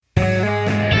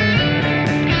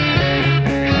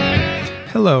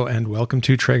Hello and welcome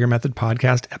to Traeger Method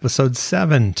Podcast, Episode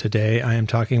 7. Today I am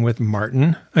talking with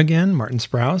Martin again, Martin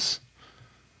Sprouse.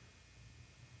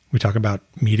 We talk about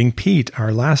meeting Pete,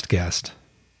 our last guest,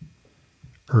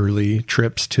 early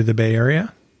trips to the Bay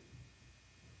Area.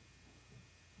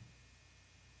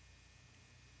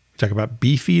 We talk about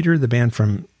Beefeater, the band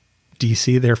from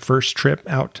DC, their first trip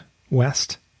out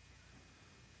west.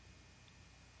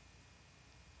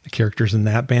 The characters in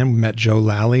that band, we met Joe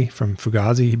Lally from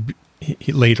Fugazi.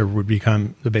 He later would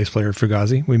become the bass player of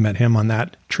Fugazi. We met him on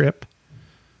that trip.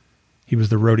 He was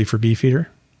the roadie for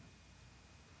Beefeater.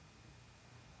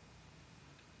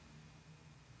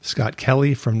 Scott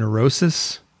Kelly from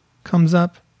Neurosis comes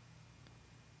up.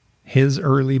 His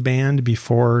early band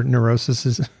before Neurosis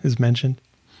is mentioned.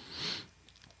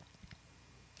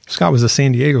 Scott was a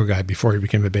San Diego guy before he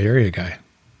became a Bay Area guy.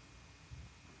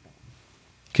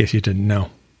 In case you didn't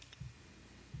know.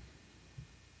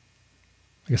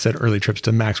 Like I said, early trips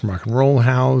to Maximum Rock and Roll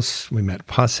House. We met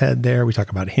Pusshead there. We talk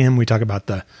about him. We talk about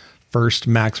the first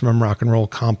Maximum Rock and Roll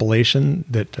compilation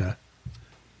that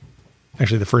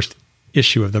actually the first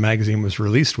issue of the magazine was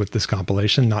released with this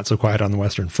compilation, Not So Quiet on the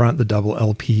Western Front, the double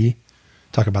LP.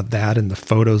 Talk about that and the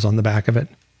photos on the back of it.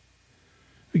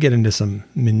 We get into some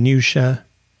minutia.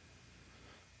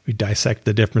 We dissect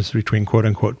the difference between quote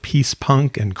unquote peace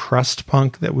punk and crust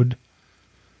punk the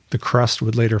crust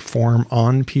would later form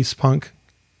on peace punk.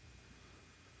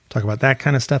 Talk about that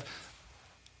kind of stuff.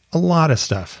 A lot of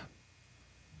stuff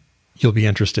you'll be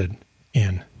interested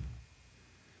in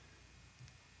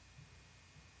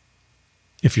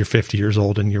if you're 50 years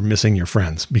old and you're missing your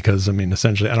friends. Because, I mean,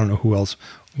 essentially, I don't know who else.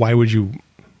 Why would you?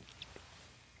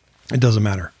 It doesn't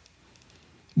matter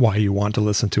why you want to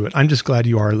listen to it. I'm just glad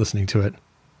you are listening to it.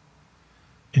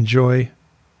 Enjoy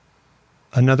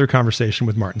another conversation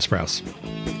with Martin Sprouse.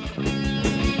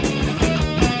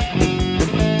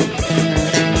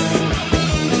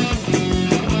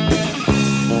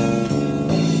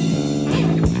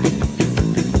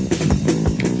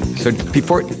 So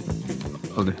before,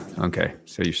 okay,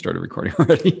 so you started recording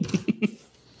already.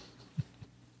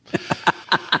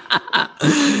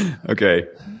 Okay,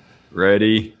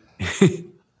 ready?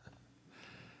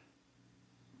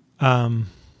 All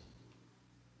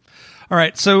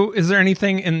right. So is there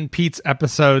anything in Pete's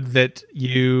episode that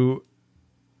you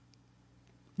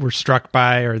were struck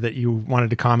by or that you wanted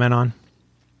to comment on?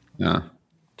 No,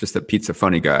 just that Pete's a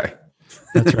funny guy.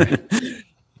 That's right.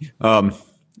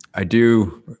 I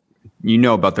do. You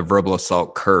know about the verbal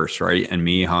assault curse, right? And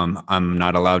me, I'm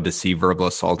not allowed to see verbal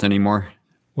assault anymore.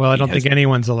 Well, I don't think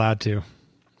anyone's allowed to.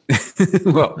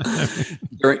 Well,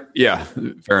 yeah,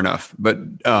 fair enough. But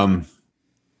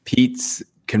Pete's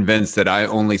convinced that I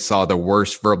only saw the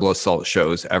worst verbal assault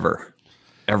shows ever.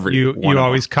 You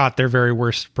always caught their very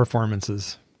worst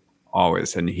performances.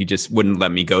 Always. And he just wouldn't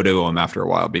let me go to them after a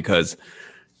while because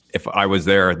if I was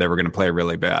there, they were going to play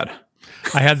really bad.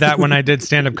 I had that when I did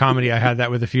stand-up comedy. I had that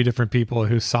with a few different people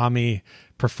who saw me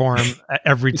perform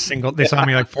they saw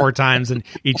me like 4 times, and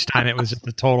each time it was just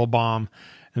a total bomb.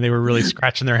 And they were really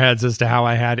scratching their heads as to how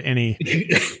I had any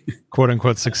quote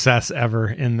unquote success ever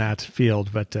in that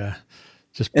field. But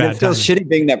just bad. And it feels shitty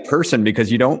being that person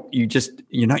because you're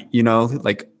not,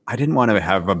 like I didn't want to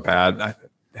have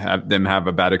them have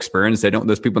a bad experience.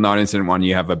 Those people in the audience didn't want you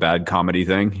to have a bad comedy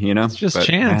thing, It's just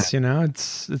chance,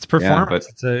 it's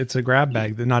performance. Yeah, it's a grab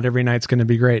bag that not every night's going to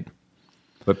be great.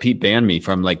 But Pete banned me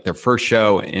from like their first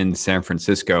show in San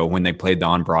Francisco when they played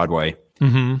on Broadway.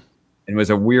 Mm-hmm. And it was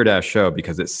a weird ass show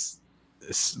because it's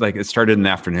like it started in the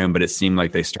afternoon, but it seemed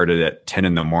like they started at 10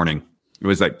 in the morning. It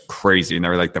was like crazy. And they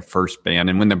were like the first band.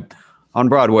 And when the on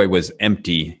Broadway was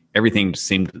empty, everything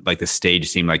seemed like the stage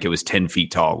seemed like it was 10 feet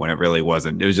tall when it really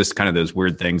wasn't. It was just kind of those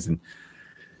weird things. And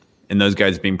those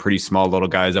guys being pretty small little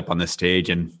guys up on the stage,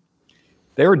 and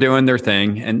they were doing their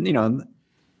thing. And, and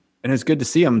it's good to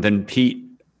see them. Then Pete,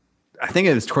 I think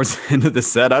it was towards the end of the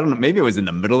set. I don't know. Maybe it was in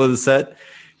the middle of the set.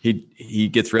 He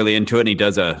gets really into it and he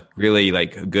does a really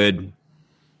like a good,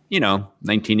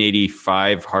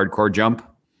 1985 hardcore jump.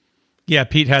 Yeah,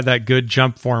 Pete had that good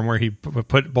jump form where he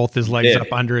put both his legs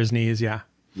up under his knees. Yeah.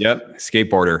 Yep,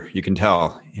 skateboarder, you can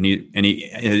tell, and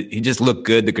he just looked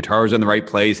good. The guitar was in the right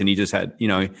place, and he just had,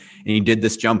 and he did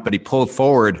this jump, but he pulled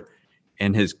forward,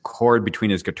 and his cord between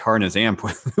his guitar and his amp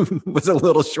was a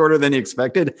little shorter than he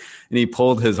expected, and he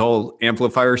pulled his whole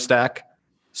amplifier stack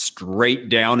straight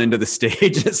down into the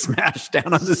stage and smashed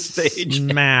down on the stage.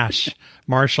 Smash,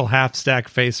 Marshall half stack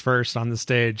face first on the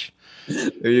stage.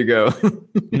 There you go.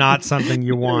 Not something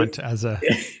you want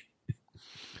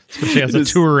especially as a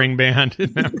touring band.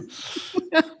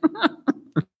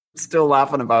 Still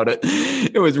laughing about it.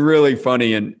 It was really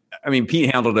funny. And I mean,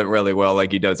 Pete handled it really well,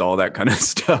 like he does all that kind of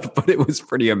stuff, but it was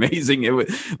pretty amazing. It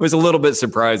was a little bit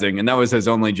surprising, and that was his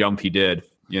only jump he did,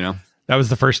 That was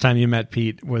the first time you met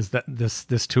Pete, was that this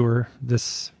tour,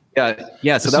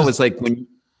 Yeah. So that was like when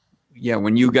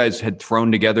you guys had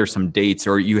thrown together some dates,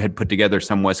 or you had put together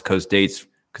some West Coast dates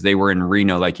because they were in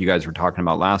Reno, like you guys were talking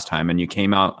about last time, and you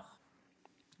came out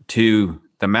to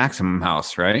the Maximum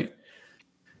House, right?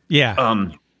 Yeah.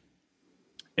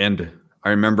 And I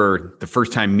remember the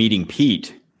first time meeting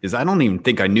Pete is I don't even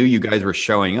think I knew you guys were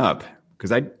showing up,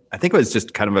 because I think it was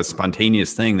just kind of a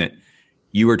spontaneous thing that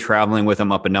you were traveling with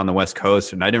him up and down the West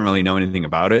Coast, and I didn't really know anything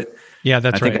about it. Yeah,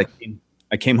 that's right.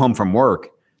 I came home from work,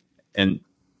 and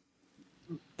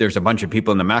there's a bunch of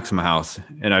people in the Maximum House,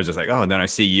 and I was just like, oh, and then I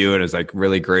see you, and it was like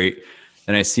really great.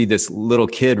 And I see this little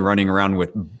kid running around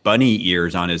with bunny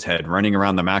ears on his head, running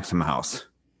around the Maximum House.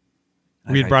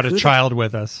 We had brought a child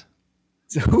with us.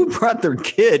 So who brought their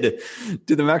kid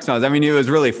to the Maximum House? I mean, it was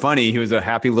really funny. He was a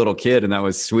happy little kid, and that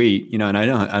was sweet, and I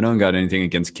don't got anything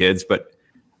against kids, but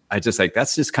I just like,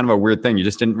 that's just kind of a weird thing. You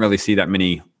just didn't really see that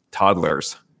many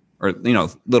toddlers or,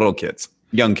 little kids,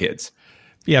 young kids.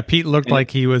 Yeah. Pete looked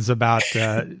like he was about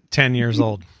 10 years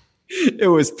old. It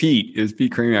was Pete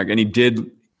Kremiak.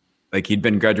 And he'd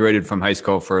been graduated from high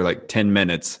school for like 10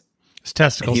 minutes. His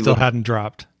testicles still hadn't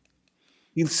dropped.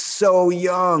 He's so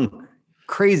young,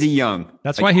 crazy young.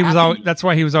 That's why he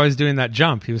was always doing that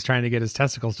jump. He was trying to get his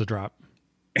testicles to drop.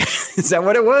 Is that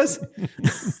what it was?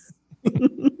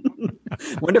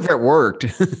 Wonder if it worked.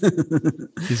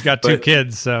 He's got two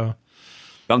kids, so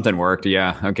something worked.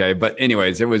 Yeah. Okay. But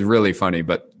anyways, it was really funny,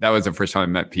 but that was the first time I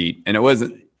met Pete. And it was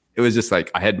just like,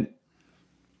 I had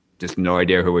just no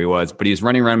idea who he was, but he was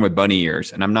running around with bunny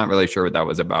ears, and I'm not really sure what that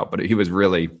was about, but he was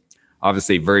really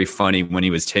obviously very funny when he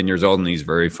was 10 years old, and he's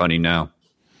very funny now.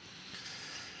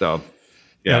 So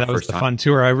yeah, that was the fun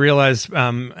tour. I realized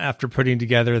after putting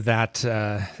together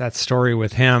that story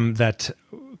with him that,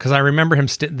 because I remember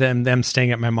them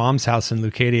staying at my mom's house in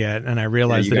Leucadia, and I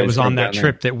realized that it was on that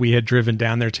trip that we had driven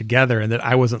down there together, and that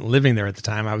I wasn't living there at the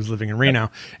time. I was living in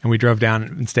Reno, and we drove down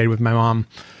and stayed with my mom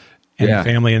and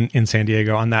family in San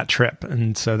Diego on that trip,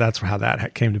 and so that's how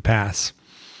that came to pass.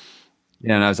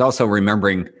 Yeah, and I was also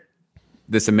remembering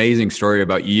this amazing story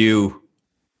about you.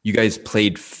 You guys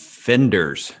played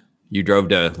Fenders. You drove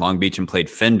to Long Beach and played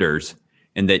Fenders,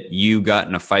 and that you got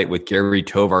in a fight with Gary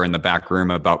Tovar in the back room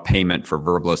about payment for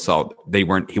verbal assault. He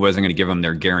wasn't going to give them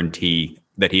their guarantee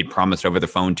that he had promised over the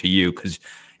phone to you, because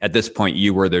at this point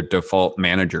you were their default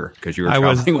manager, because you were I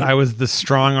was the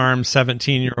strong arm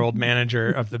 17-year-old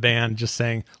manager of the band, just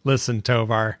saying, listen,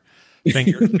 Tovar,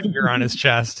 finger on his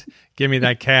chest, give me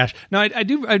that cash. No, I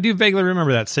do vaguely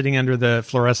remember that, sitting under the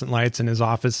fluorescent lights in his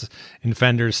office in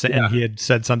Fenders, and he had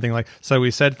said something like, so we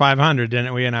said 500,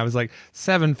 didn't we? And I was like,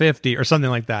 750 or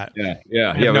something like that.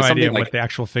 Yeah. I have no idea what the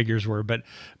actual figures were, but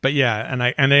yeah. And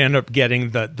I ended up getting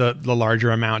the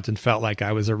larger amount and felt like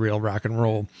I was a real rock and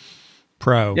roll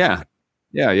pro. Yeah.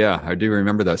 I do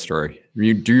remember that story. Do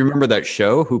you remember that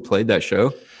show? Who played that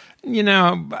show?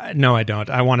 No, I don't.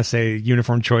 I want to say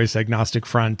Uniform Choice, Agnostic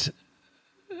Front,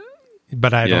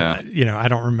 but I don't. I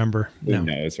don't remember. No,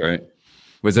 that's right.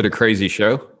 Was it a crazy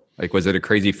show? Like, was it a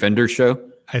crazy Fender show?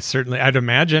 I'd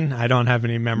imagine. I don't have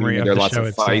any memory of the show itself. There were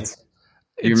lots of fights.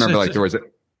 You remember, there was a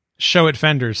show at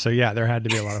Fenders, so yeah, there had to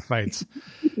be a lot of fights.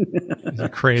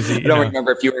 It's crazy. I don't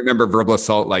remember if you remember verbal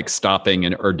assault, like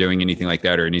stopping or doing anything like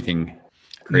that, or anything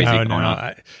crazy going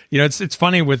on. It's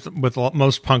funny with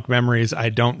most punk memories, I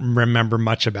don't remember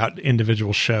much about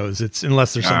individual shows. It's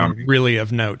unless there's something really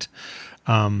of note,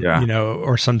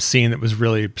 or some scene that was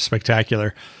really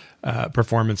spectacular,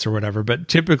 performance or whatever. But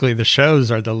typically the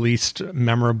shows are the least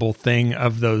memorable thing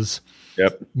of those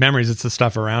memories. It's the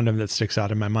stuff around them that sticks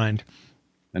out in my mind.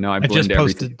 I know. I just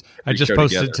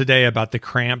posted today about the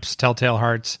Cramps, Telltale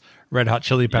Hearts, Red Hot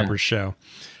Chili Peppers show.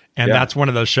 And that's one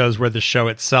of those shows where the show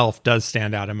itself does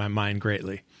stand out in my mind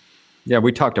greatly. Yeah,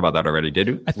 we talked about that already, did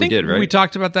we? I think we did, right? We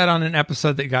talked about that on an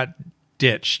episode that got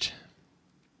ditched.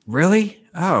 Really?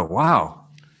 Oh, wow.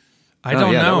 I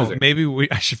don't know. Maybe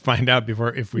I should find out we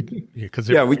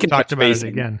can talk about it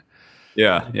again.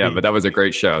 Yeah, but that was a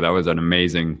great show. That was an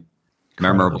amazing,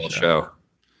 memorable show.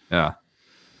 Yeah.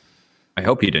 I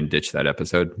hope you didn't ditch that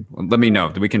episode. Let me know.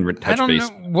 We can touch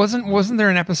base. Wasn't there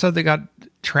an episode that got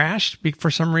trashed for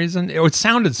some reason? It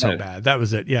sounded so bad. That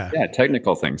was it. Yeah. Yeah.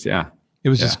 Technical things. Yeah. It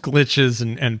was just glitches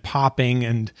and popping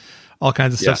and all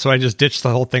kinds of stuff. So I just ditched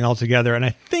the whole thing altogether. And I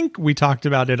think we talked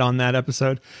about it on that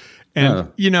episode. And,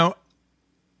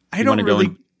 I don't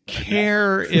really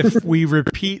care if we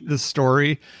repeat the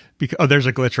story because, there's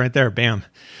a glitch right there. Bam.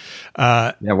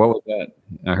 What was that?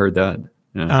 I heard that.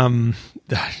 Yeah.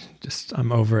 Just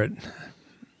I'm over it.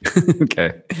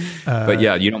 Okay. But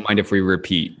yeah, you don't mind if we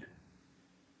repeat.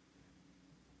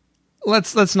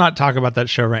 Let's not talk about that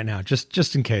show right now,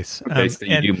 just in case. Okay, so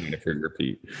you do mind if we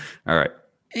repeat. All right.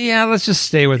 Yeah, let's just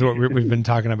stay with what we've been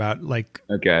talking about, like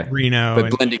Reno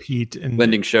but and Pete and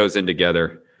blending shows in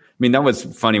together. I mean, that was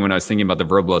funny when I was thinking about the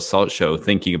Verbal Assault show,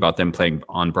 thinking about them playing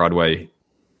on Broadway,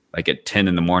 like at 10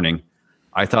 in the morning.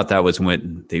 I thought that was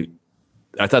when they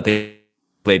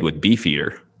played with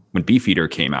Beefeater when Beefeater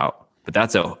came out, but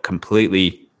that's a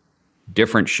completely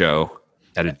different show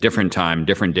at a different time,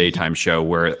 different daytime show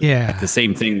where the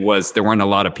same thing was. There weren't a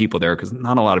lot of people there because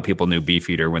not a lot of people knew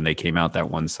Beefeater when they came out that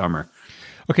one summer.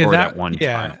 Okay, that one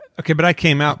time. Okay, but I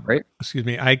came out. Right? Excuse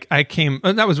me. I came.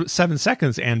 That was 7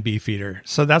 Seconds and Beefeater,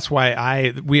 so that's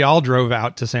why we all drove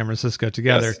out to San Francisco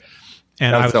together. Yes.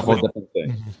 And that's a whole different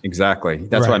thing. Mm-hmm. Exactly.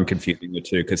 That's why I'm confusing the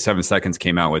two, because 7 Seconds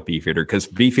came out with Beefeater. Because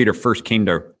Beefeater first came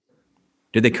to.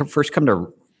 Did they first come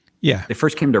to? Yeah, they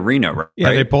first came to Reno. Right?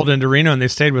 Yeah, they pulled into Reno and they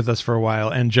stayed with us for a while.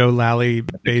 And Joe Lally,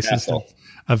 bassist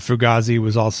of Fugazi,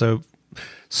 was also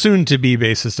soon to be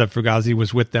bassist of Fugazi,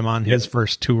 was with them on his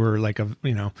first tour, like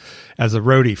as a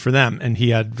roadie for them. And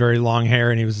he had very long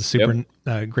hair and he was a super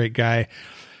great guy.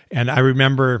 And I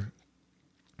remember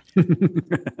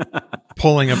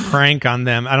pulling a prank on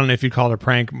them. I don't know if you'd call it a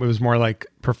prank. It was more like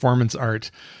performance art,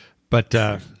 but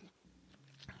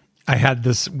I had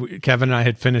this, Kevin and I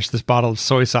had finished this bottle of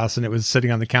soy sauce and it was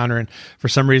sitting on the counter. And for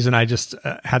some reason, I just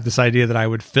had this idea that I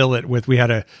would fill it with, we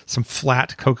had some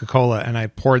flat Coca-Cola, and I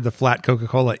poured the flat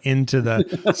Coca-Cola into the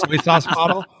soy sauce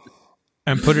bottle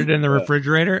and put it in the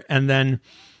refrigerator. And then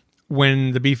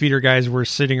when the Beefeater guys were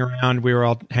sitting around, we were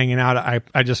all hanging out.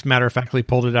 I just matter-of-factly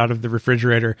pulled it out of the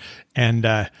refrigerator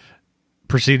and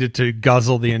proceeded to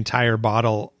guzzle the entire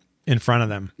bottle in front of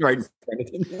them. Right.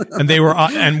 And they were,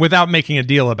 and without making a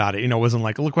deal about it, it wasn't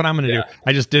like, look what I'm going to do.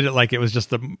 I just did it like it was just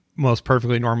the most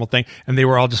perfectly normal thing. And they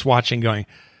were all just watching going,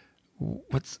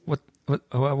 what's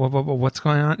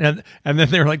going on? And then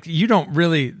they were like, you don't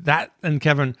really that. And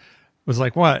Kevin was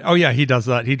like, what? Oh yeah, he does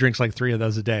that. He drinks like 3 of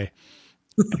those a day.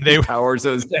 They powers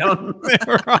those down.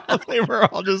 they were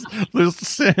all just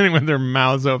sitting with their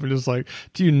mouths open, just like,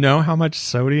 do you know how much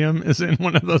sodium is in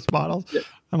one of those bottles? Yeah.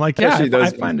 I'm like, yeah,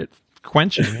 I find it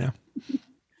quenching. Yeah,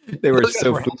 they were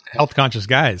so health conscious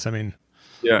guys. I mean,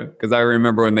 yeah, because I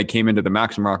remember when they came into the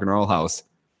Maximum Rock and Roll House,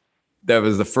 that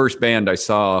was the first band I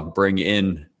saw bring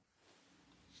in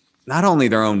not only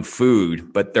their own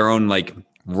food, but their own like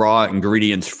raw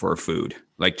ingredients for food.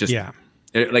 Like just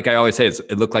like I always say,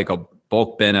 it looked like a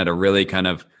bulk bin at a really kind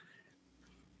of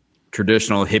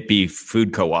traditional hippie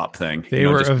food co-op thing. They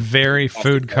were a very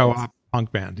food co-op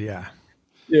punk band. Yeah.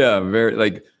 Yeah. Very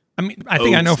like, I mean, I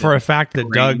think I know for a fact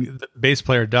that Doug, the bass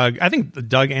player Doug, I think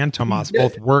Doug and Tomas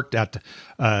both worked at,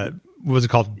 what was it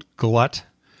called? Glut?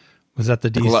 Was that the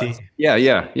DC? Glut.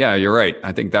 Yeah. You're right.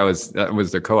 I think that was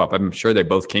their co-op. I'm sure they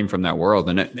both came from that world,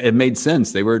 and it made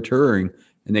sense. They were touring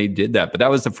and they did that, but that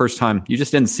was the first time you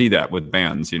just didn't see that with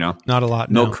bands, Not a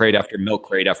lot. Milk crate after milk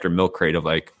crate after milk crate of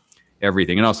like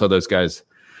everything. And also those guys,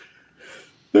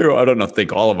 I don't know,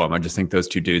 think all of them. I just think those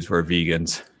two dudes were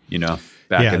vegans,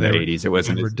 back in the 80s. It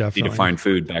wasn't easy to find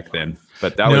food back then,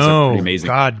 but that was pretty amazing.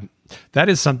 God, that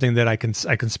is something that I can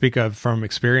speak of from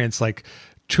experience, like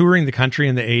touring the country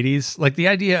in the 80s, like the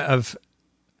idea of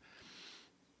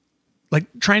like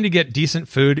trying to get decent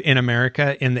food in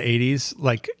America in the 80s.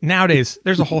 Like nowadays,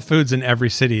 there's a Whole Foods in every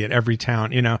city, at every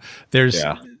town, there's,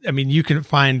 I mean, you can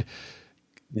find.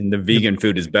 And the vegan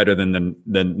food is better than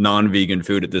the non-vegan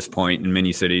food at this point in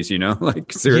many cities,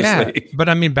 like seriously. Yeah, but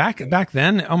I mean, back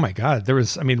then, oh my God,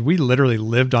 we literally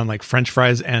lived on like French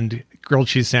fries and grilled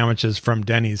cheese sandwiches from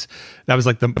Denny's. That was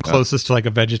like the closest to like a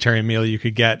vegetarian meal you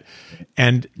could get.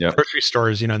 And grocery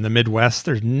stores, in the Midwest,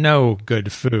 there's no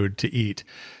good food to eat.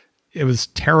 It was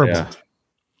terrible. Yeah.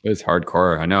 It was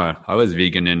hardcore. I know. I was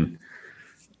vegan in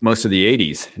most of the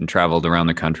 80s and traveled around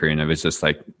the country, and it was just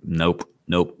like, nope.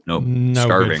 No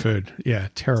starving. Good food. Yeah,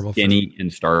 terrible. Skinny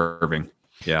and starving.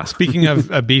 Yeah. Speaking of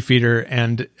Beefeater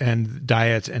and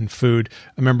diet and food,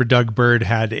 I remember Doug Bird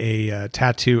had a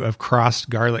tattoo of crossed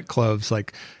garlic cloves,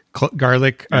 like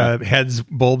garlic heads,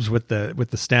 bulbs with the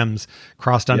stems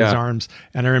crossed on his arms.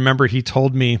 And I remember he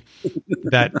told me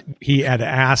that he had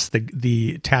asked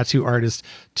the tattoo artist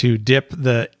to dip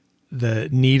the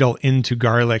needle into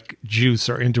garlic juice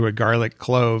or into a garlic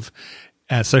clove,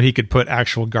 so he could put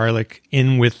actual garlic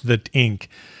in with the ink.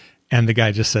 And the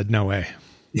guy just said, no way.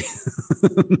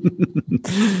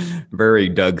 Very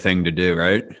Doug thing to do,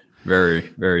 right? Very,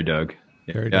 very Doug.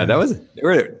 Very Doug. That was,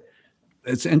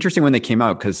 it's interesting when they came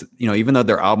out because, even though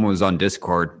their album was on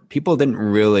Discord, people didn't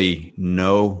really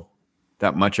know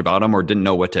that much about them or didn't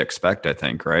know what to expect, I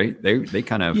think, right? They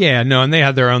kind of... Yeah, no, and they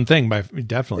had their own thing,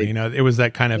 definitely. It was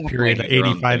that kind of period,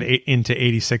 85 into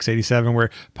 86, 87,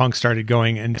 where punk started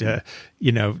going into,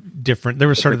 different... There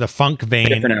was sort of the funk vein.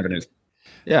 Different avenues.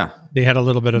 Yeah. They had a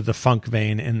little bit of the funk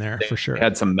vein in there, for sure. They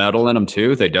had some metal in them,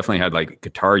 too. They definitely had, like,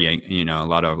 guitar, a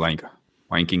lot of, like,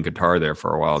 wanking guitar there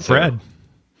for a while, Fred. Too.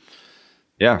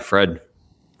 Yeah, Fred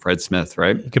Smith,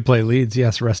 right? He could play leads,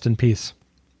 yes, rest in peace.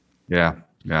 Yeah,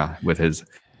 with his...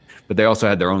 But they also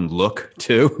had their own look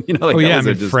too.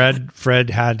 Fred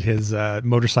had his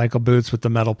motorcycle boots with the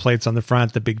metal plates on the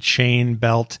front, the big chain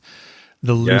belt,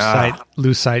 the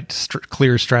Lucite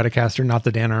clear Stratocaster, not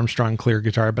the Dan Armstrong clear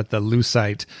guitar, but the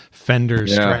Lucite Fender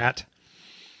Strat.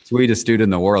 Sweetest dude in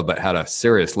the world, but had a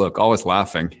serious look, always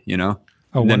laughing,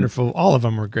 Oh, and wonderful. All of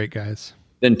them were great guys.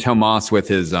 Then Tomas with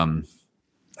his,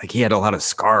 he had a lot of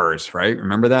scars, right?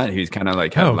 Remember that? He was kind of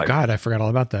like... God, I forgot all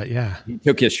about that, yeah. He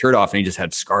took his shirt off and he just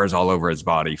had scars all over his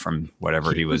body from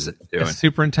whatever he was doing. A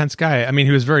super intense guy. I mean,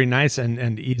 he was very nice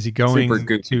and easygoing. Super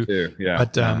goofy too, yeah.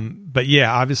 But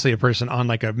yeah, obviously a person on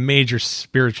like a major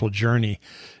spiritual journey,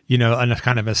 and a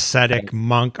kind of ascetic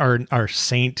monk or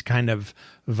saint kind of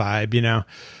vibe,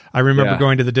 I remember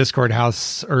going to the Discord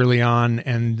house early on,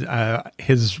 and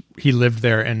he lived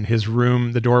there, and his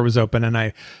room, the door was open, and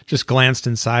I just glanced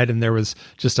inside, and there was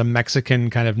just a Mexican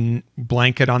kind of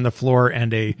blanket on the floor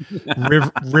and a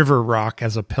river rock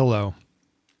as a pillow.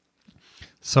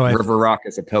 So river rock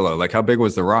as a pillow. Like, how big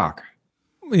was the rock?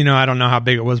 I don't know how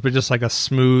big it was, but just like a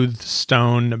smooth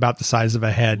stone about the size of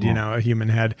a head, a human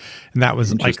head, and that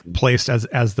was like placed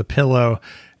as the pillow,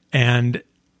 and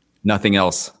nothing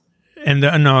else. And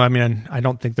no, I mean, I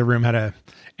don't think the room had a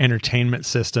entertainment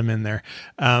system in there.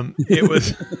 It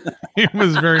was, it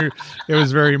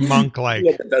was very monk-like.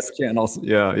 The best channels,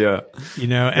 yeah.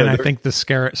 And I think the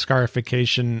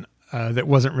scarification that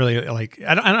wasn't really like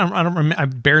I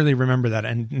barely remember that,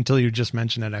 and until you just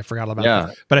mentioned it, I forgot about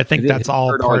that. But I think that's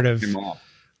all part of.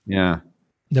 Yeah,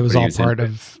 that was all part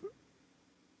of.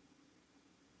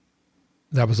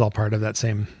 That was all part of that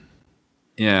same.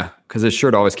 Yeah, because his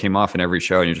shirt always came off in every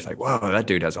show, and you're just like, "Whoa, that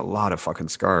dude has a lot of fucking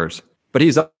scars." But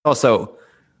he's also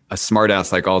a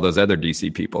smartass like all those other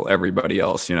DC people, everybody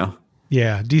else,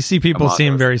 Yeah, DC people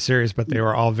seem very serious, but they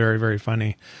were all very, very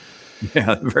funny.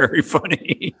 Yeah, very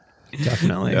funny.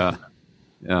 Definitely.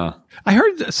 Yeah. I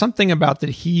heard something about that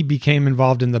he became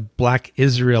involved in the Black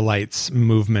Israelites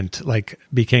movement, like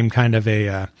became kind of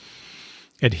a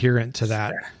adherent to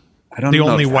that. I don't know.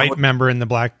 The only white member in the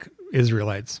Black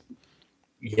Israelites.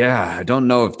 Yeah, I don't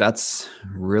know if that's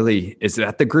really... Is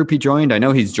that the group he joined? I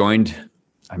know he's joined...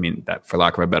 I mean, that, for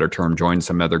lack of a better term, joined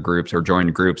some other groups or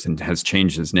joined groups and has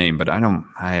changed his name, but I don't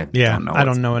know. I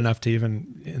don't know enough to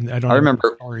even. I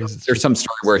remember there's some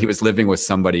story where he was living with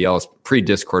somebody else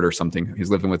pre-Discord or something. He was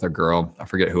living with a girl. I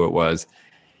forget who it was.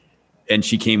 And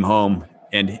she came home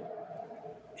and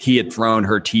he had thrown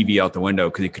her TV out the window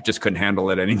because he just couldn't handle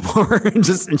it anymore. and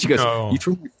she goes, "You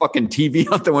threw your fucking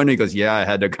TV out the window?" He goes, "Yeah, I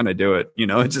had to kind of do it.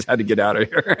 I just had to get out of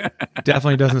here."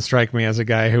 Definitely doesn't strike me as a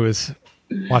guy who is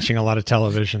watching a lot of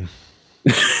television.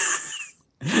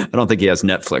 I don't think he has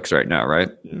Netflix right now, right?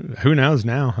 Who knows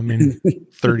now? I mean,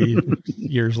 30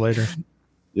 years later.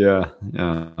 Yeah.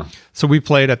 So we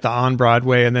played at the On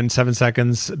Broadway, and then 7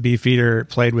 Seconds Beefeater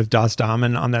played with Das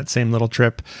Damen on that same little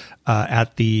trip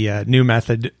at the New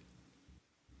Method,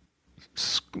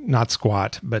 not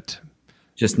Squat, but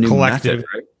just New Collective, Method,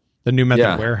 right? The New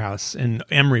Method Warehouse in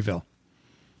Emeryville.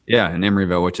 Yeah, in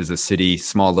Emeryville, which is a city,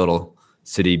 small little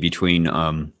city between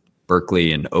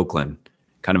Berkeley and Oakland,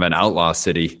 kind of an outlaw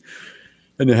city.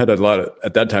 And it had a lot of,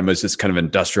 at that time, it was just kind of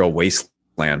industrial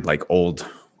wasteland, like old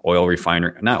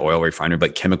not oil refinery,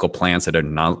 but chemical plants that are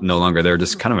no longer there,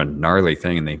 just kind of a gnarly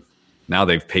thing. And now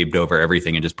they've paved over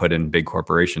everything and just put in big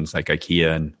corporations like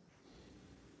IKEA and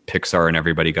Pixar, and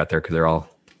everybody got there because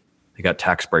they got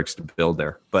tax breaks to build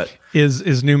there. But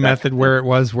is New Method where it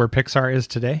was where Pixar is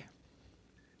today?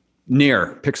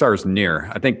 Pixar is near.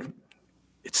 I think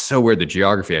it's so weird, the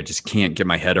geography. I just can't get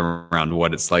my head around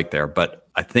what it's like there. But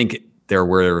I think there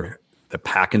where the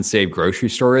Pack and Save grocery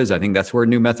store is, I think that's where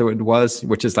New Method was,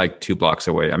 which is like 2 blocks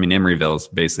away. I mean, Emeryville is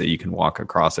basically, you can walk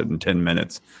across it in 10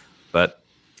 minutes, but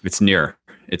it's near.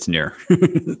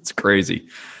 It's crazy.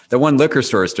 The one liquor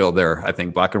store is still there. I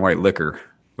think Black and White Liquor,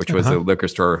 which was a liquor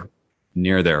store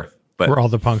near there, but where all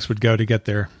the punks would go to get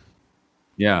there.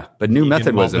 Yeah. But New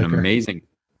Method was an amazing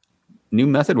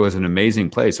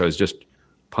place. So it was just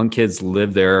punk kids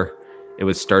lived there. It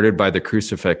was started by the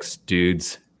Crucifix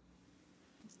dudes,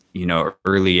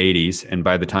 early 80s. And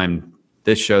by the time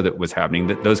this show that was happening,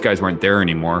 that those guys weren't there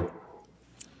anymore,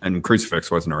 and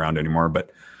Crucifix wasn't around anymore,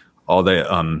 but all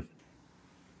the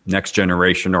Next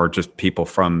Generation, or just people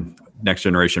from Next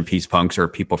Generation Peace Punks, or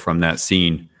people from that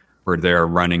scene were there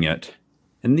running it.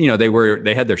 And,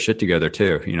 they had their shit together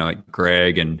too. Like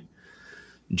Greg and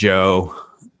Joe,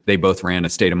 they both ran a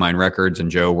State of Mind Records, and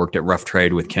Joe worked at Rough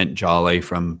Trade with Kent Jolly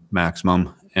from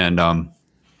Maximum. And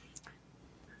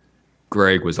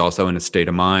Greg was also in a State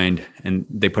of Mind, and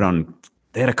they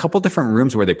had a couple different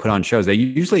rooms where they put on shows. They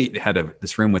usually had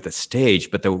this room with a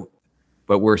stage, but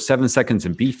where 7 Seconds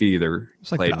and Beefeater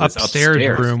it's like played the was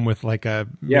upstairs room with like a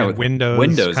with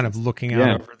windows kind of looking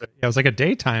out over it was like a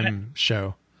daytime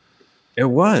show. It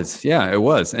was.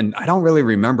 And I don't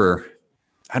remember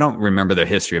the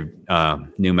history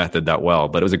of New Method that well,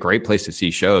 but it was a great place to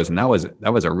see shows. And that was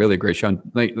a really great show. And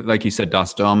like you said,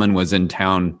 Das Dahlman was in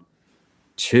town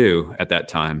too at that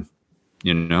time,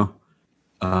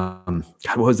 God,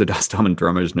 what was the Das Dahlman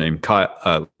drummer's name?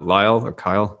 Lyle or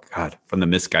Kyle? God, from the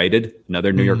Misguided,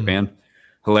 another New York band.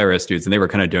 Hilarious dudes. And they were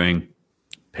kind of doing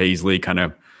Paisley kind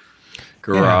of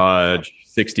garage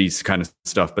 60s kind of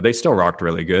stuff, but they still rocked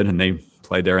really good, and they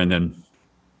played there. And then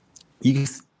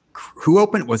who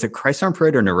opened? Was it Christ on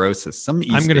Parade or Neurosis? I'm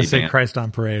going to say band. Christ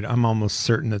on Parade. I'm almost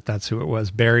certain that that's who it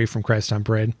was. Barry from Christ on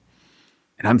Parade.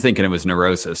 And I'm thinking it was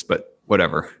Neurosis, but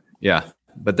whatever. Yeah.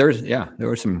 But there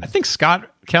were some. I think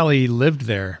Scott Kelly lived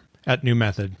there at New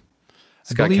Method.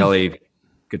 Scott Kelly,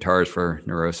 guitars for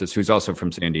Neurosis, who's also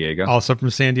from San Diego.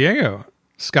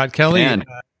 Scott Kelly.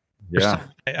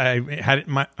 I had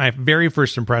my very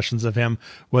first impressions of him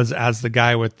was as the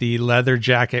guy with the leather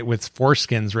jacket with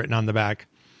foreskins written on the back.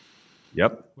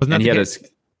 Yep. Wasn't that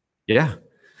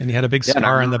and he had a big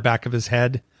scar on the back of his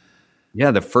head.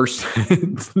 Yeah, the first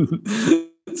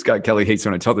Scott Kelly hates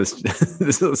when I tell this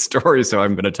story, so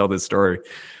I'm going to tell this story.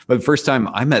 But the first time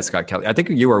I met Scott Kelly, I think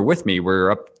you were with me. We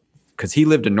were up because he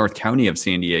lived in North County of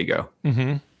San Diego,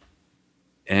 and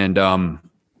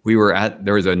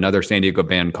there was another San Diego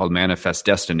band called Manifest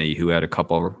Destiny who had a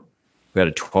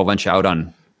 12-inch out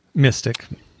on Mystic.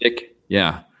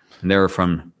 Yeah, and they were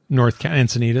from North County,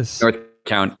 Encinitas. North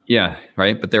County, yeah,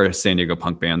 right. But they're a San Diego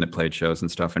punk band that played shows and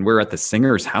stuff. And we were at the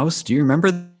singer's house. Do you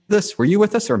remember this? Were you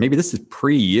with us, or maybe this is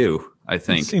pre you? I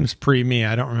think it seems pre me.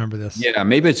 I don't remember this. Yeah,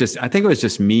 maybe I think it was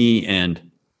just me and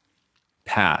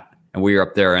Pat, and we were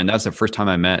up there, and that's the first time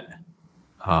I met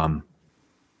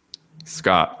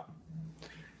Scott.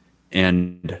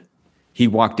 And he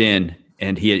walked in,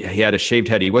 and he had a shaved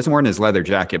head. He wasn't wearing his leather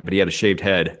jacket, but he had a shaved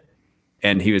head.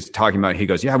 And he was talking about, he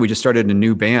goes, "Yeah, we just started a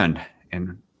new band."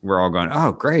 And we're all going,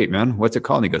 "Oh, great, man. What's it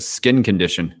called?" And he goes, "Skin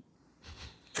Condition."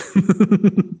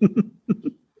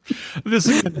 This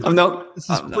is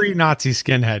pre-Nazi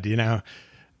skinhead,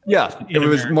 Yeah, it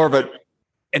was more of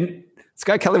and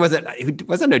Scott Kelly wasn't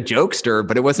a jokester,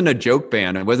 but it wasn't a joke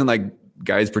band. It wasn't like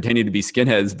guys pretending to be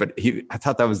skinheads, but I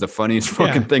thought that was the funniest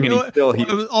fucking thing. And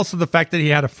it was also the fact that he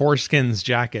had a foreskins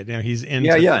jacket. He's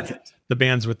into the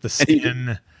bands with the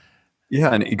skin.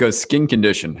 And he goes, "Skin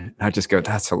Condition." And I just go,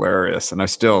 "That's hilarious." And I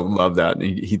still love that. And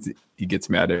he gets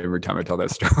mad every time I tell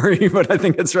that story, but I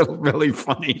think it's really, really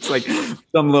funny. It's like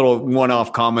some little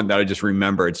one-off comment that I just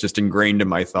remember. It's just ingrained in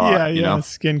my thought.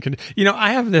 Skin Condition.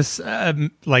 I have this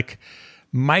like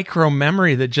micro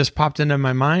memory that just popped into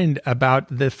my mind about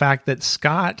the fact that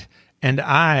Scott and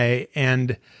I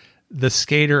and the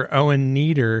skater Owen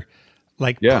Nieder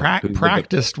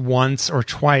practiced once or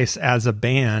twice as a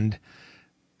band.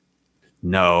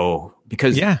 No,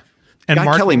 because and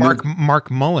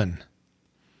Mark Mullen.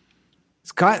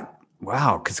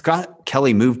 Because Scott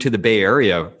Kelly moved to the Bay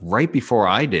Area right before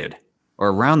I did, or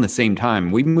around the same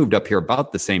time. We moved up here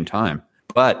about the same time.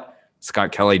 But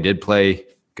Scott Kelly did play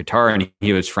guitar, and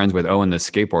he was friends with Owen the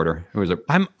skateboarder.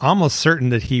 I'm almost certain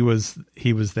that he was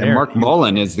there. And Mark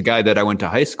Mullen is the guy that I went to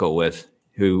high school with,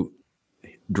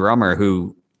 drummer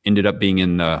who ended up being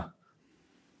in the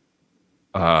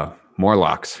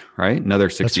Morlocks, right? Another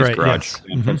 60s garage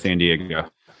from San Diego.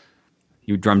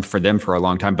 He drummed for them for a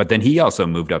long time, but then he also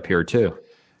moved up here too,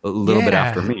 a little bit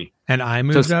after me. And I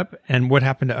moved up. And what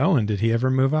happened to Owen? Did he ever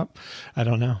move up? I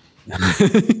don't know.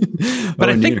 But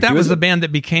I think that was the band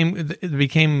that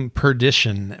became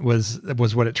Perdition was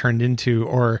what it turned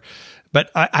into.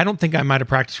 But I don't think I might have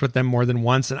practiced with them more than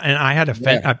once. And I had a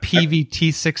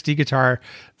PVT 60 guitar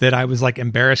that I was like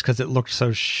embarrassed because it looked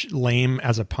so lame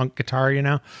as a punk guitar,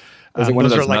 Was it one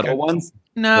of those metal ones?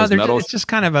 No, it's just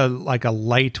kind of a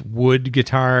light wood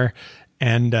guitar.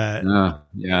 And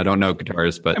yeah, I don't know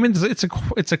guitars, but I mean,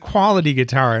 it's a quality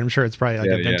guitar. I'm sure it's probably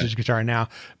like a vintage guitar now,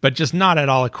 but just not at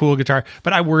all a cool guitar.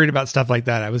 But I worried about stuff like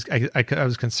that. I was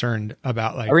concerned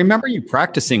about like. I remember you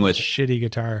practicing with shitty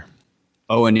guitar.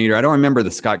 Owen Eater. I don't remember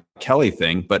the Scott Kelly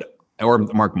thing, or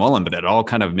Mark Mullen, but it all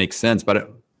kind of makes sense. But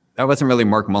that wasn't really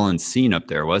Mark Mullen's scene up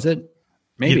there, was it?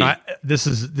 Maybe.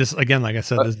 This again, like I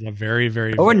said, this is a very,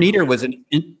 very. Owen Eater was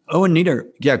Owen Eater,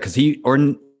 yeah, because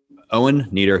Owen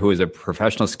Nieder, who is a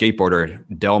professional skateboarder,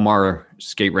 Del Mar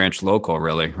Skate Ranch local,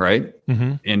 really, right?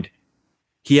 Mm-hmm. And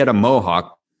he had a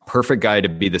mohawk, perfect guy to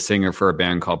be the singer for a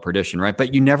band called Perdition, right?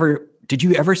 But did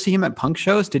you ever see him at punk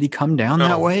shows? Did he come down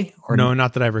that way? Or no,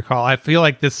 not that I recall. I feel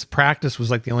like this practice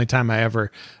was like the only time I ever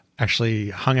actually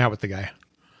hung out with the guy.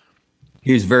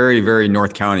 He was very, very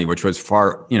North County, which was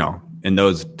far, in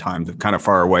those times, kind of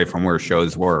far away from where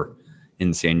shows were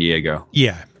in San Diego.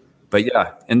 Yeah. But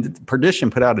yeah, and Perdition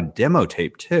put out a demo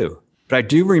tape too. But I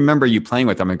do remember you playing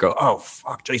with them and go, oh,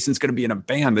 fuck, Jason's going to be in a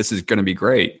band. This is going to be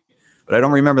great. But I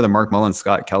don't remember the Mark Mullen,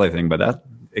 Scott Kelly thing, but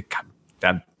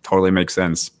that totally makes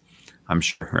sense, I'm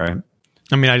sure, right?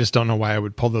 I mean, I just don't know why I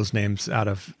would pull those names out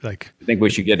of like. I think we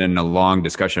should get in a long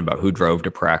discussion about who drove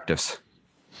to practice.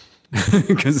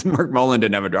 Because Mark Mullen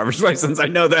didn't have a driver's license. I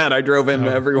know that. I drove him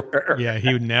everywhere. Yeah,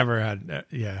 he never had.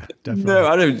 Yeah, definitely.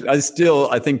 No,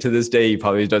 I think to this day he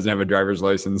probably doesn't have a driver's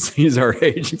license. He's our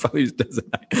age. He probably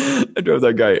doesn't. I drove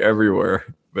that guy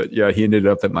everywhere. But yeah, he ended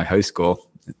up at my high school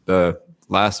the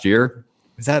last year.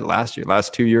 Was that last year?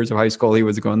 Last 2 years of high school, he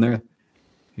was going there.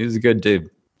 He was a good dude.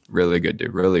 Really good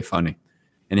dude. Really funny.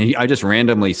 And I just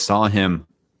randomly saw him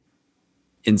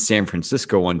in San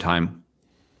Francisco one time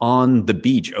on the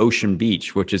beach, Ocean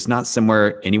Beach, which is not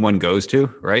somewhere anyone goes to,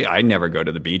 right? I never go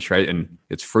to the beach, right? And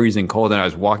it's freezing cold. And I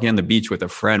was walking on the beach with a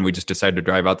friend. We just decided to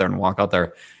drive out there and walk out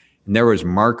there. And there was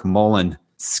Mark Mullen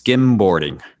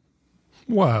skimboarding.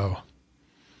 Whoa.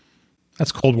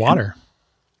 That's cold water.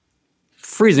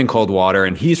 Freezing cold water.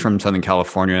 And he's from Southern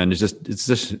California. And it's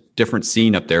just a different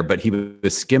scene up there. But he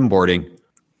was skimboarding.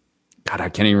 God, I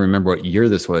can't even remember what year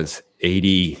this was.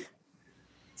 87,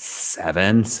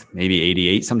 maybe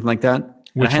 88, something like that.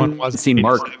 Which one was seen 87?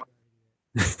 Mark?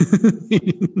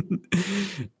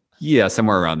 Yeah,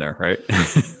 somewhere around there, right?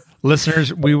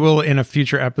 Listeners, we will in a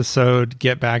future episode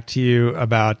get back to you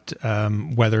about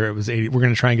whether it was 80. We're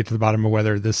going to try and get to the bottom of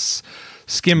whether this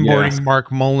skimboarding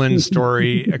Mark Mullen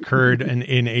story occurred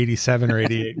in 87 or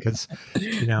 88, because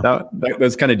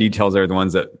those kind of details are the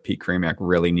ones that Pete Kramack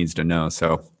really needs to know.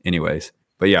 So anyways.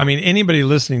 But yeah, I mean, anybody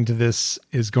listening to this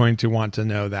is going to want to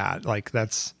know that. Like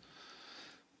that's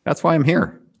why I'm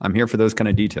here. I'm here for those kind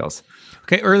of details.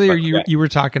 Okay. Earlier, you were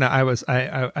talking. I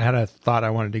had a thought I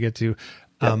wanted to get to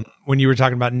when you were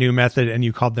talking about New Method and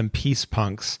you called them peace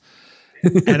punks,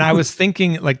 and I was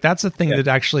thinking like that's a thing that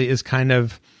actually is kind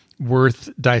of worth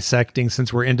dissecting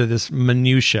since we're into this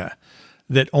minutia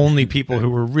that only people who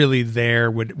were really there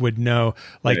would know.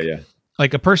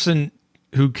 Like a person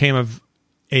who came of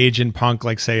age in punk,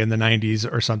 like say in the 90s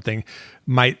or something,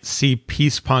 might see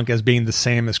peace punk as being the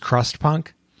same as crust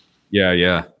punk.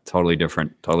 Yeah. Totally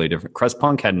different. Crust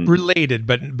punk hadn't related,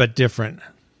 but different.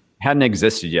 Hadn't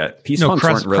existed yet.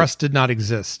 Crust did not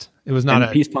exist. It was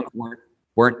not peace punk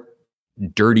weren't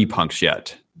dirty punks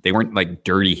yet. They weren't like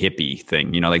dirty hippie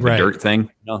thing, like the dirt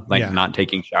thing, not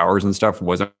taking showers and stuff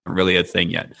wasn't really a thing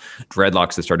yet.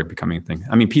 Dreadlocks had started becoming a thing.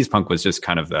 I mean, peace punk was just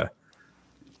kind of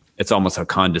it's almost a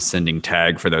condescending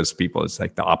tag for those people. It's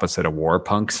like the opposite of war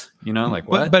punks, like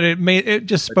what? But it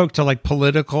just spoke to like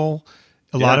political,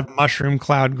 a lot of mushroom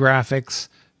cloud graphics.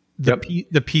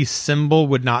 The peace symbol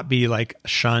would not be like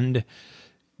shunned,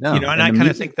 no, and I kind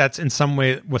of think that's in some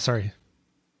way. Well, sorry.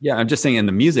 Yeah, I'm just saying, and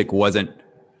the music wasn't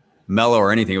mellow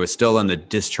or anything. It was still in the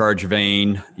Discharge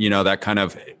vein, that kind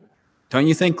of. Don't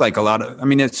you think like a lot of? I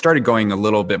mean, it started going a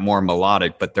little bit more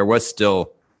melodic, but there was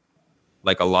still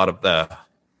like a lot of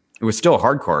it was still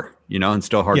hardcore, and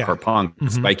still hardcore punk,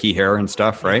 spiky hair and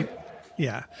stuff, right?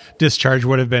 Yeah. Discharge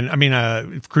would have been,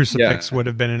 Crucifix would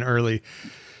have been an early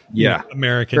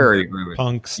American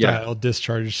punk style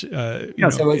Discharge. So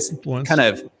it's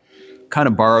kind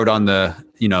of borrowed on the,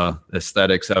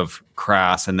 aesthetics of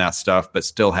Crass and that stuff, but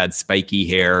still had spiky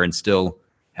hair and still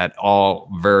had all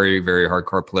very, very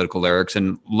hardcore political lyrics.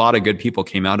 And a lot of good people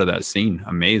came out of that scene.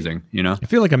 Amazing, I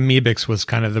feel like Amebix was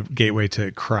kind of the gateway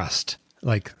to crust.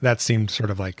 Like that seemed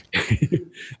sort of like. I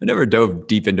never dove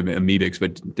deep into Amebix,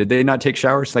 but did they not take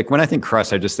showers? Like when I think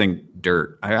crust, I just think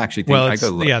dirt. I actually think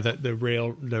the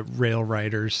rail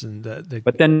riders and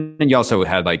But then you also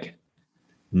had like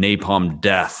Napalm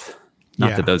Death.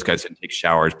 Not that those guys didn't take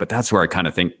showers, but that's where I kind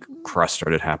of think crust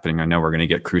started happening. I know we're going to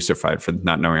get crucified for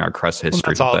not knowing our crust history.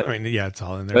 Well, that's all. But, I mean, yeah, it's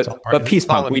all in there. But peace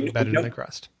punk, we embedded in the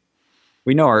crust.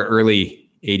 We know our early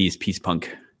 '80s peace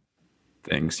punk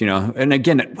things, you know. And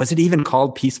again, was it even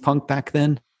called peace punk back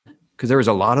then? Because there was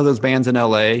a lot of those bands in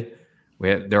LA.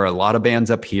 There are a lot of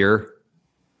bands up here,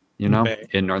 you know,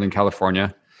 in Northern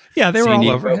California. Yeah, they were all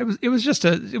over. It was just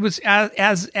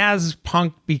as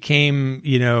punk became,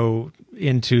 you know,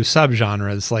 into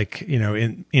subgenres, like, you know,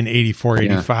 in 84,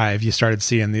 85, you started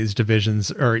seeing these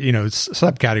divisions or, you know,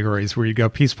 subcategories where you go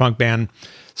peace punk band,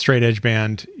 straight edge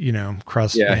band, you know,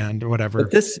 crust band, or whatever.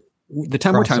 But the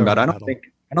time we're talking about, I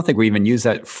don't think we even use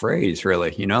that phrase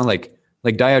really, you know, like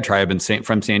Diatribe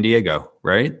from San Diego,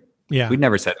 right? Yeah. We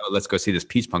never said, "Oh, let's go see this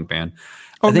peace punk band."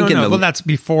 Oh, well, that's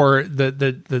before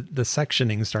the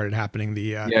sectioning started happening.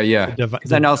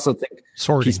 Because I also think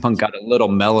peace punk got a little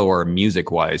mellower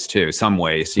music wise too. Some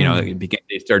ways, you know,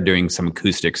 they started doing some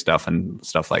acoustic stuff and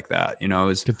stuff like that. You know, it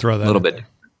was a little bit.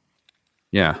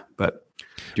 Yeah, but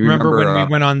do you remember when we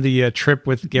went on the trip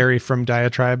with Gary from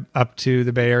Diatribe up to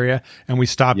the Bay Area and we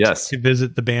stopped to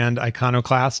visit the band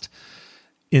Iconoclast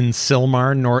in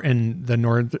Sylmar, in the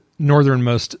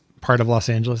northernmost part of Los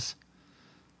Angeles?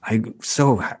 I'm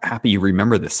so happy you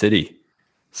remember the city.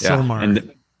 Sylmar.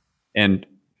 Yeah. And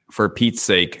for Pete's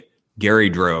sake, Gary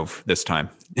drove this time.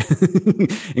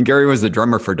 And Gary was the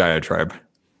drummer for Diatribe.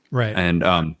 Right.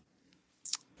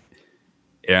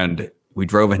 And we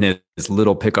drove in his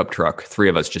little pickup truck. Three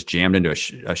of us just jammed into a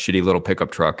shitty little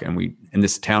pickup truck. And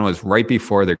this town was right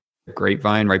before the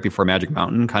Grapevine, right before Magic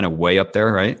Mountain, kind of way up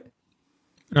there, right?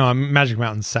 No, Magic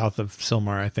Mountain's south of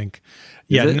Sylmar, I think.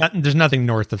 There's nothing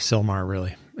north of Sylmar,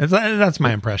 really. That's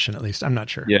my impression, at least. I'm not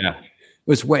sure. Yeah.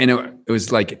 It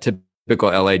was like a typical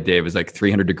LA day. It was like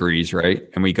 300 degrees, right?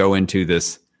 And we go into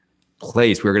this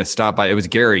place. We were going to stop by. It was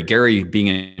Gary. Gary, being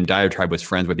in Diatribe, was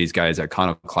friends with these guys at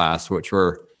Iconoclast,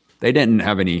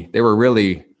 they were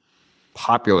really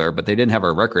popular, but they didn't have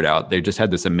a record out. They just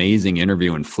had this amazing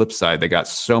interview in Flipside. They got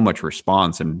so much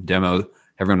response and demo.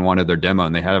 Everyone wanted their demo,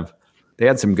 and they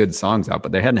had some good songs out,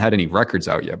 but they hadn't had any records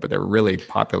out yet, but they were really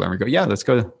popular. And we go, yeah, let's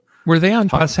go. Were they on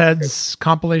Pusshead's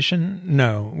compilation?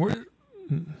 No.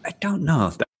 I don't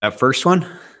know. That first one,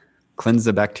 Cleanse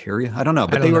the Bacteria? I don't know,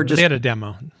 but they had a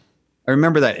demo. I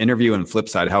remember that interview in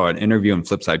Flipside, how an interview in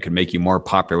Flipside could make you more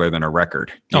popular than a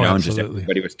record. You know, and just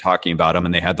everybody was talking about them,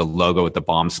 and they had the logo with the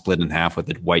bomb split in half with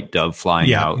the white dove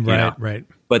flying out. Right.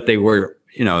 But they were,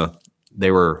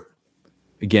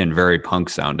 again, very punk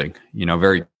sounding, you know,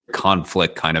 very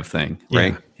Conflict kind of thing,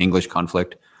 right? English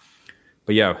Conflict.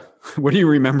 But yeah, what do you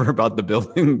remember about the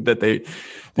building that they?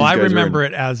 Well, I remember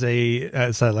it as a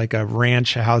like a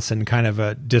ranch house in kind of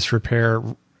a disrepair,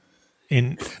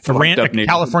 a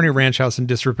California ranch house in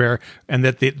disrepair, and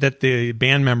that the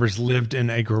band members lived in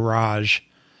a garage.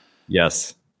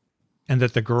 Yes, and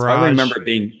that the garage. So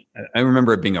I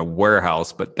remember it being a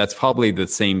warehouse, but that's probably the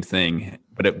same thing.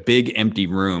 But a big empty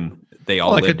room. They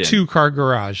all lived in. Like a 2-car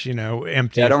garage, you know,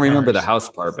 empty. Yeah, I don't remember the house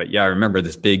part, but yeah, I remember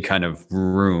this big kind of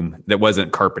room that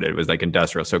wasn't carpeted. It was like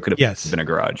industrial, so it could have been a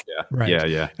garage. Yeah, right.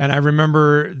 Yeah. And I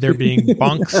remember there being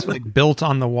bunks like built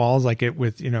on the walls, like it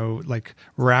with like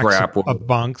racks of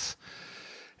bunks.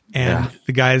 And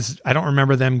the guys, I don't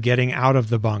remember them getting out of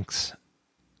the bunks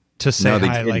to say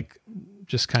hi, like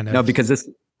just kind of. No, because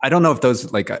I don't know if those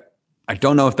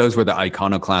were the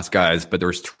Iconoclast guys, but there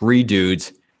was 3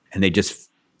 dudes, and they just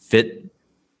fit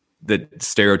the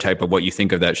stereotype of what you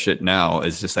think of that shit now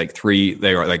is just like 3,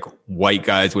 they are like white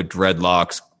guys with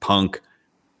dreadlocks, punk,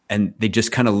 and they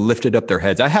just kind of lifted up their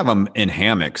heads. I have them in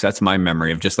hammocks. That's my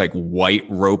memory of just like white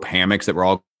rope hammocks that were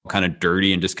all kind of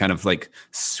dirty and just kind of like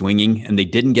swinging, and they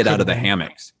didn't get out of the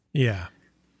hammocks. Yeah.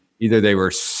 Either they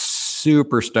were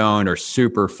super stoned or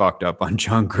super fucked up on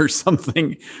junk or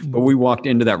something. But we walked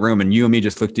into that room, and you and me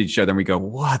just looked at each other and we go,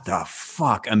 what the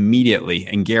fuck, immediately.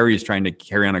 And Gary is trying to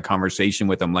carry on a conversation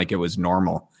with them like it was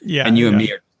normal. Yeah. And you and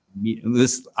me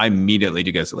I immediately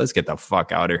go, so let's get the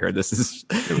fuck out of here.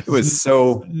 It was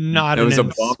so not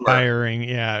inspiring.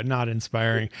 Yeah. Not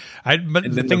inspiring.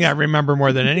 But the thing I remember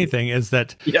more than anything is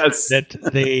that, that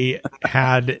they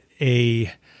had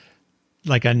a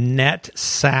net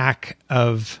sack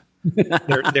of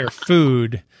their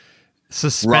food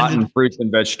suspended, rotten fruits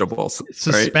and vegetables,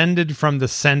 suspended from the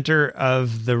center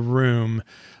of the room,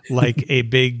 like a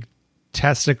big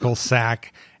testicle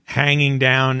sack hanging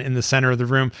down in the center of the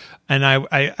room. And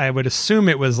I would assume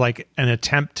it was like an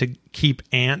attempt to keep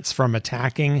ants from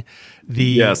attacking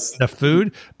the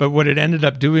food. But what it ended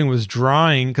up doing was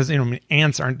drawing, because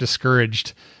ants aren't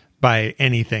discouraged by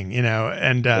anything,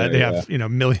 and they have,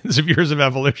 millions of years of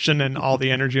evolution and all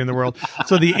the energy in the world.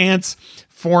 So the ants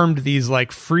formed these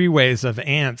like freeways of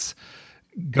ants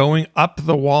going up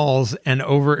the walls and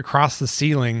over across the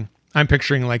ceiling. I'm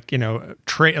picturing like,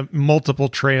 multiple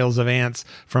trails of ants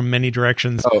from many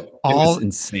directions, all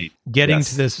insane, getting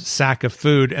to this sack of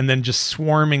food and then just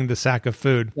swarming the sack of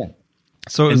food. Yeah.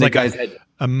 So it was like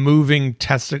a moving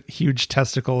huge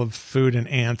testicle of food and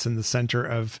ants in the center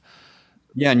of.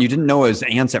 Yeah. And you didn't know it was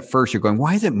ants at first. You're going,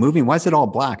 why is it moving? Why is it all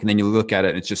black? And then you look at it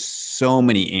and it's just so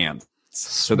many ants.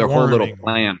 So their whole little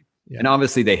plan. Yeah. And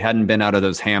obviously they hadn't been out of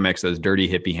those hammocks, those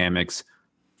dirty hippie hammocks,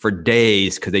 for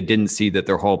days because they didn't see that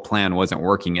their whole plan wasn't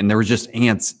working. And there was just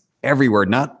ants everywhere,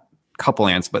 not a couple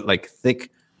ants, but like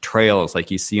thick trails like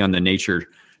you see on the nature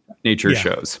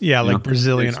shows. Yeah, like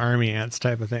Brazilian army ants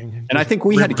type of thing. And I think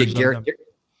we had to get Gary.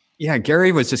 Yeah,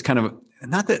 Gary was just kind of,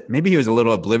 not that maybe he was a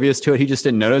little oblivious to it. He just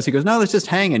didn't notice. He goes, no, let's just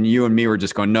hang. And you and me were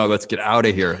just going, no, let's get out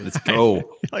of here. Let's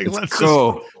go. let's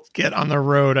go. Just get on the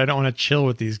road. I don't want to chill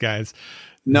with these guys.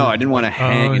 No, I didn't want to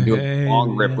hang and do a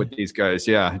long rip with these guys.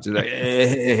 Yeah. Just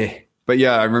like, But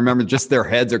yeah, I remember just their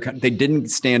heads they didn't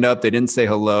stand up. They didn't say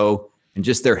hello. And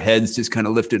just their heads just kind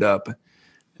of lifted up.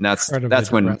 And that's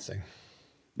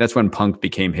when punk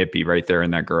became hippie right there in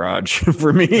that garage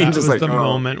for me. That just was the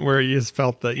moment where you just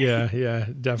felt that. Yeah,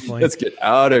 definitely. Let's get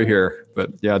out of here.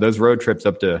 But yeah, those road trips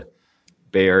up to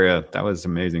Bay Area, that was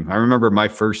amazing. I remember my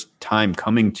first time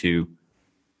going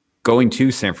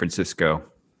to San Francisco.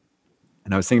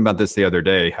 And I was thinking about this the other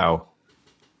day, how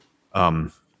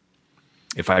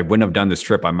if I wouldn't have done this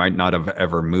trip, I might not have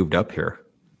ever moved up here.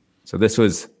 So this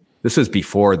was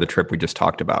before the trip we just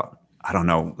talked about. I don't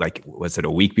know, like, was it a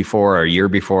week before or a year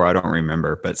before? I don't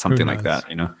remember, but something like that,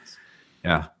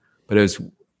 Yeah. But it was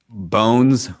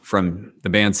Bones from the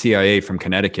band CIA from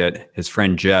Connecticut, his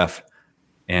friend Jeff,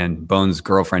 and Bones'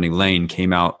 girlfriend Elaine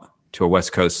came out to the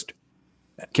West Coast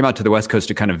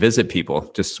to kind of visit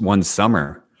people just one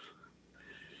summer.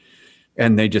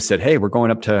 And they just said, hey, we're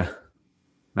going up to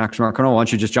Maximum Rock and Roll. Why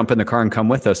don't you just jump in the car and come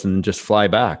with us and just fly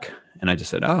back? And I just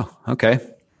said, oh, okay.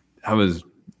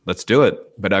 Let's do it.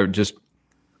 But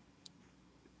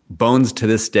Bones to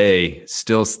this day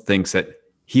still thinks that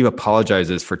he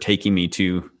apologizes for taking me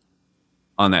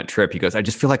on that trip. He goes, I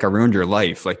just feel like I ruined your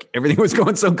life. Like everything was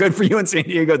going so good for you in San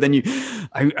Diego. Then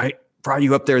I brought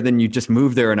you up there. Then you just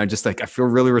moved there. And I feel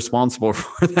really responsible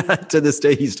for that. To this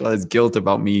day, he still has guilt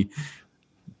about me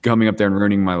coming up there and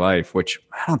ruining my life, which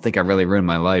I don't think I really ruined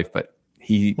my life, but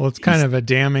it's kind of a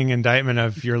damning indictment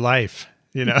of your life,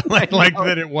 like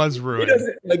that it was ruined.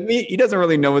 He doesn't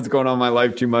really know what's going on in my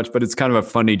life too much, but it's kind of a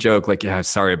funny joke. Like, yeah,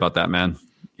 sorry about that, man.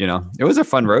 It was a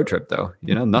fun road trip though.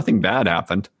 Nothing bad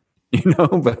happened,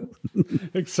 but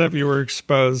except you were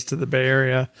exposed to the Bay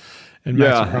Area and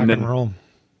rock and roll.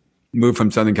 Moved from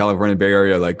Southern California, Bay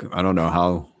Area, like, I don't know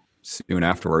how soon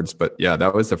afterwards, but yeah,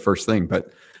 that was the first thing.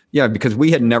 But yeah, because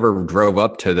we had never drove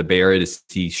up to the Bay Area to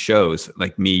see shows,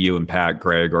 like me, you, and Pat,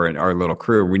 Greg, or our little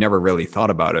crew. We never really thought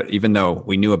about it, even though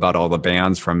we knew about all the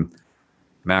bands from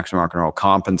Maximum Rock and Roll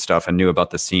Comp and stuff, and knew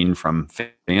about the scene from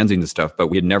fanzines and stuff. But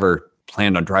we had never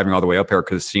planned on driving all the way up here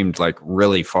because it seemed like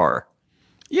really far.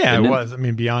 Yeah, it was. I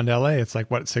mean, beyond LA, it's like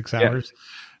 6 hours.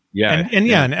 Yeah.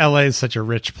 And LA is such a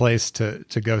rich place to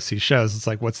go see shows. It's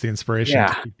like, what's the inspiration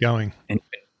to keep going? And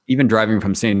even driving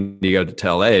from San Diego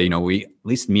to LA,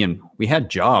 we had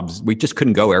jobs. We just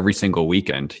couldn't go every single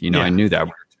weekend. I knew that.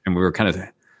 And we were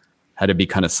had to be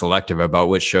kind of selective about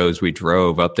which shows we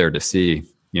drove up there to see,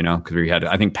 because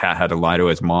I think Pat had to lie to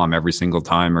his mom every single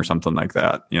time or something like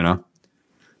that,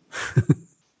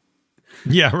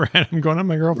 Yeah, right. I'm going on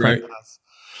my girlfriend's house.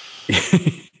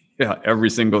 Yeah, every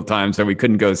single time. So we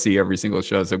couldn't go see every single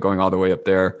show. So going all the way up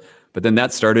there. But then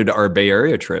that started our Bay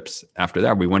Area trips. After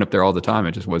that, we went up there all the time.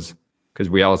 It just was because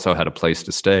we also had a place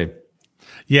to stay.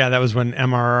 Yeah, that was when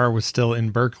MRR was still in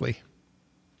Berkeley.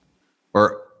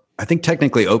 Or I think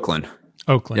technically Oakland.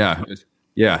 Yeah.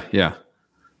 Yeah.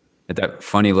 At that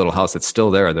funny little house that's still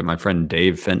there that my friend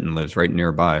Dave Fenton lives right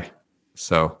nearby.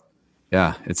 So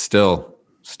yeah, it's still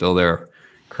there.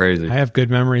 Crazy. I have good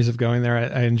memories of going there.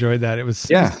 I enjoyed that. It was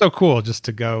so cool just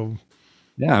to go.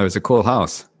 Yeah, it was a cool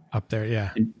house. Up there,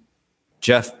 yeah. And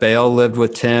Jeff Bale lived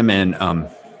with Tim, and what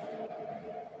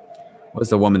was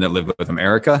the woman that lived with him?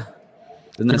 Erica?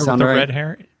 Didn't that sound right? Red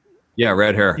hair? Yeah,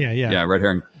 red hair. Yeah, red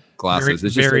hair and glasses.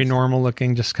 It's very normal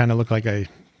looking, just kind of looked like a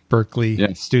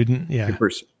Berkeley student. Yeah.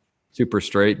 Super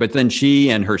straight. But then she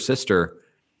and her sister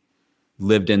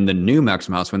lived in the new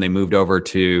Maxim house when they moved over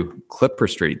to Clipper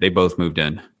Street. They both moved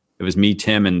in. It was me,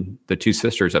 Tim, and the two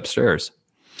sisters upstairs.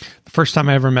 The first time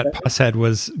I ever met Pusshead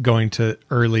was going to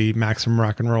early Maximum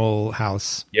Rock and Roll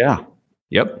House. Yeah.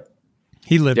 Yep.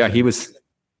 He lived. Yeah, there.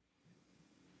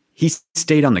 he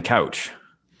stayed on the couch.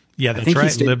 Yeah, that's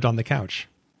right. He lived on the couch.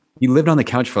 He lived on the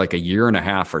couch for like a year and a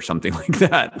half or something like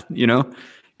that,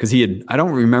 because I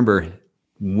don't remember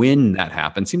when that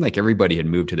happened. It seemed like everybody had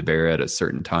moved to the Bay Area at a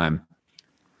certain time,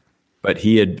 but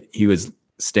he was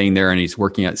staying there, and he's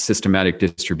working at Systematic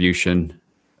Distribution,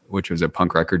 which was a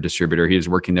punk record distributor. He was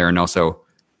working there and also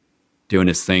doing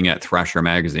his thing at Thrasher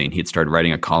Magazine. He'd started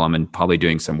writing a column and probably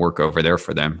doing some work over there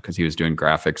for them because he was doing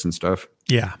graphics and stuff.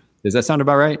 Yeah. Does that sound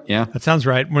about right? Yeah. That sounds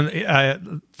right.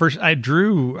 When first I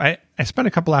drew, I spent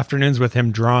a couple afternoons with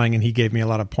him drawing, and he gave me a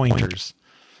lot of pointers.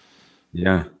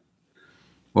 Yeah.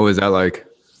 What was that like?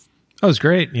 That was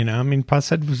great. I mean,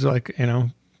 Pusshead was like,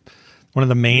 one of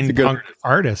the main punk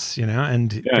artists,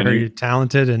 and very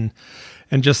talented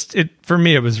and just for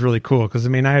me, it was really cool. Cause I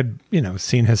mean, I had,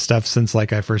 seen his stuff since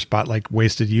like I first bought like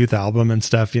Wasted Youth album and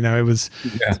stuff, it was,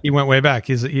 he went way back.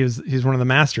 He's one of the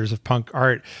masters of punk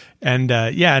art. And,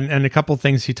 and a couple of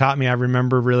things he taught me, I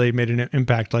remember really made an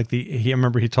impact. Like I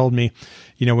remember he told me,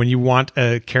 when you want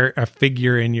a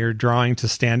figure in your drawing to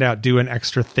stand out, do an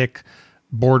extra thick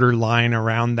border line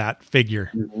around that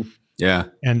figure. Mm-hmm. Yeah.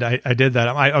 And I did that.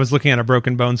 I was looking at a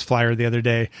Broken Bones flyer the other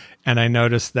day, and I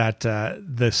noticed that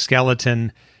the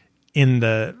skeleton in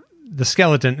the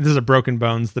skeleton, this is a Broken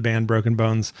Bones, the band Broken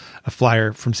Bones, a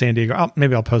flyer from San Diego.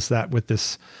 Maybe I'll post that with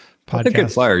this podcast. That's a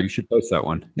good flyer. You should post that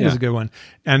one. Yeah. It was a good one.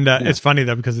 And it's funny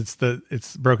though, because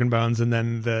it's Broken Bones, and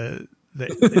then the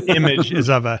image is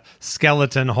of a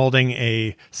skeleton holding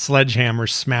a sledgehammer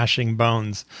smashing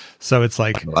bones. So it's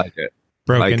like, I like it.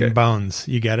 Broken Bones.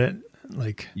 You get it?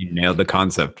 Like, you nailed the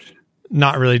concept.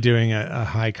 Not really doing a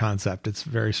high concept. It's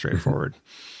very straightforward.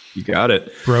 You got it.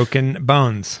 Broken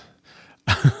Bones.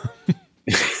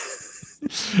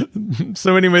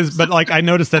 So anyways, but like I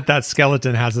noticed that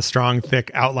skeleton has a strong,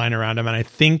 thick outline around him. And I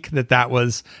think that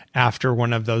was after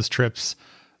one of those trips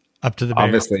up to the Bay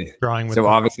obviously drawing with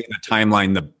obviously in the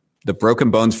timeline, the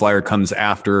Broken Bones flyer comes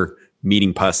after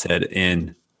meeting Pusshead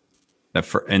in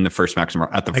the first Maximum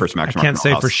at the first Maximum. I can't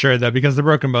say house. For sure though, because the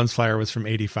Broken Bones flyer was from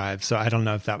 '85, so I don't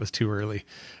know if that was too early.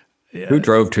 Who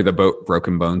drove to the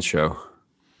Broken Bones show?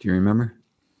 Do you remember?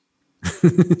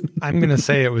 I'm gonna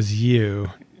say it was you.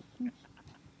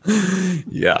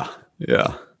 Yeah.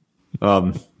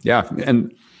 Pusshead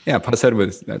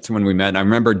that's when we met. I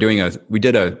remember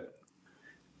the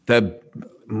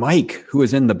Mike who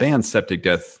was in the band Septic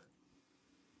Death.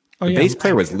 The bass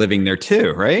player was living there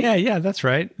too, right? Yeah, that's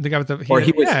right. The guy with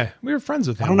we were friends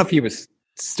with him. I don't know if he was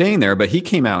staying there, but he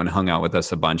came out and hung out with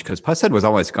us a bunch because Pusshead was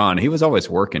always gone. He was always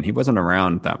working. He wasn't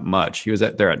around that much. He was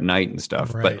there at night and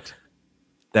stuff. Right. But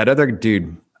that other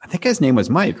dude, I think his name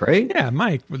was Mike, right? Yeah,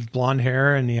 Mike with blonde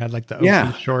hair, and he had like the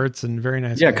OP shorts and very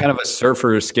nice. Yeah, kind of a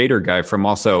surfer skater guy from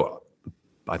also,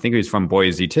 I think he was from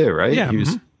Boise too, right? Yeah,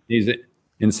 he's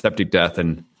in Septic Death,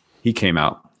 and he came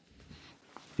out.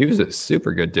 He was a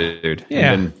super good dude.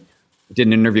 Yeah. And then did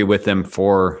an interview with him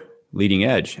for Leading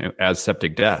Edge as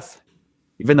Septic Death,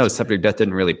 even though Septic Death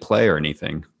didn't really play or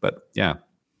anything. But yeah.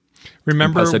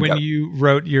 Remember when you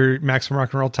wrote your Maximum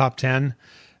Rock and Roll Top 10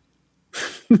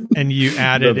 and you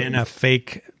added in a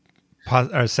fake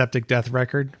Septic Death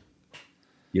record?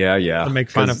 Yeah. To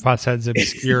make fun of Pusshead's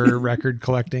obscure record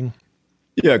collecting.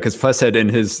 Yeah, because Pusshead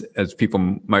as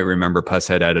people might remember,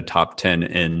 Pusshead had a top 10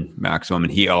 in Maximum,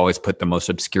 and he always put the most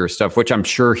obscure stuff, which I'm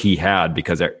sure he had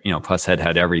because, Pusshead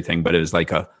had everything, but it was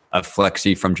like a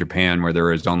flexi from Japan where there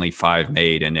was only 5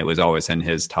 made, and it was always in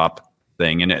his top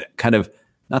thing. And it kind of,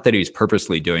 not that he was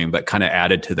purposely doing, but kind of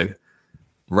added to the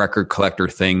record collector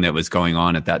thing that was going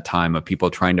on at that time of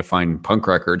people trying to find punk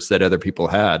records that other people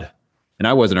had. And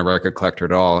I wasn't a record collector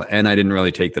at all, and I didn't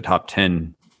really take the top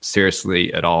 10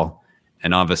 seriously at all.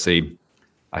 And obviously,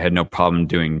 I had no problem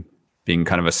being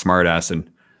kind of a smartass,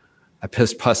 and I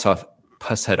pissed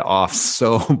Pusshead off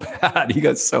so bad. He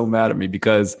got so mad at me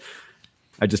because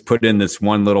I just put in this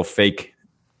one little fake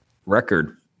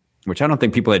record, which I don't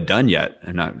think people had done yet.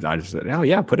 And I just said, "Oh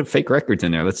yeah, put fake records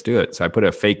in there. Let's do it." So I put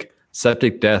a fake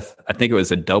Septic Death. I think it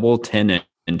was a double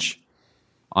 10-inch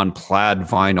on plaid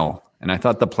vinyl, and I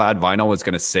thought the plaid vinyl was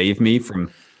going to save me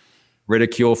from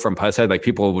ridicule from Pusshead. Like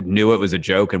people knew it was a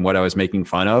joke and what I was making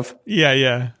fun of.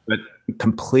 Yeah. But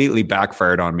completely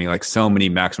backfired on me, like so many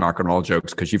Maximum Rock and Roll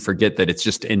jokes, because you forget that it's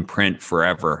just in print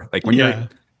forever. Like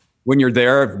when you're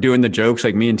there doing the jokes,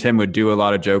 like me and Tim would do a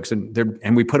lot of jokes,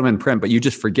 and we put them in print, but you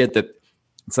just forget that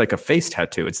it's like a face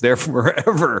tattoo. It's there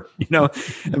forever,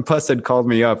 And Pusshead called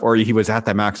me up, or he was at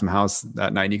the Maximum house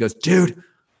that night, and he goes, "Dude,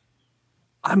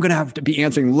 I'm going to have to be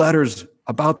answering letters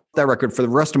about that record for the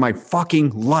rest of my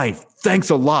fucking life. Thanks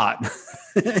a lot.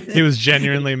 He was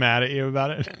genuinely mad at you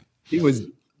about it. He was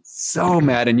so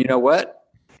mad. And you know what?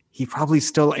 He probably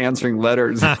still answering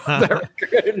letters. Right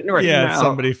now.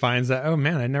 Somebody finds that. Oh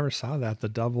man, I never saw that. The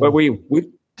double. But we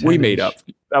made up.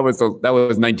 That was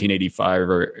 1985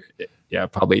 or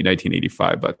probably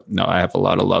 1985. But no, I have a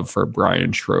lot of love for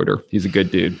Brian Schroeder. He's a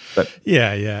good dude. But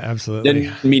yeah, absolutely.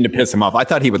 Didn't mean to piss him off. I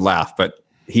thought he would laugh, but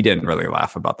he didn't really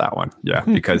laugh about that one. Yeah,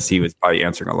 because he was probably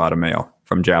answering a lot of mail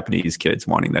from Japanese kids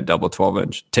wanting that double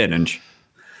 12-inch, 10-inch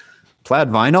plaid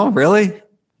vinyl. Really?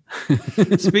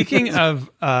 Speaking of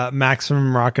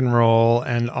Maximum Rock and Roll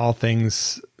and all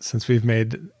things, since we've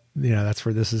made, that's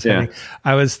where this is heading.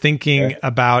 I was thinking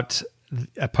about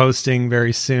posting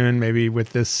very soon, maybe with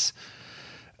this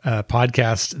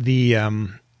podcast,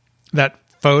 that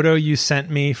photo you sent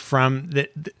me from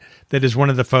that is one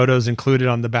of the photos included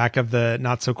on the back of the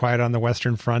Not So Quiet on the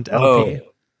Western Front LP. Oh.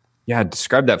 Yeah,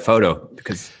 describe that photo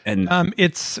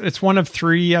it's one of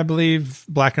 3, I believe,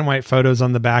 black and white photos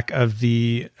on the back of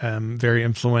the very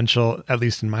influential, at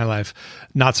least in my life,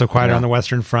 Not So Quiet on the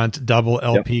Western Front double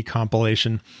LP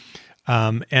compilation.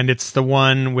 And it's the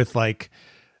one with the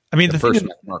first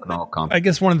rock and roll comp. I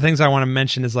guess one of the things I want to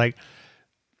mention is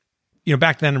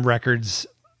back then records,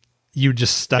 you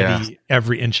just study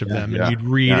every inch of them, and you'd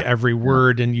read every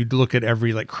word, and you'd look at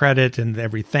every credit and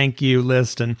every thank you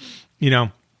list, and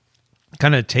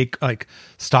kind of take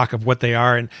stock of what they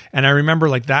are. And I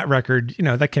remember that record,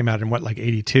 that came out in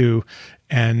 82,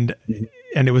 and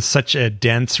it was such a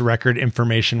dense record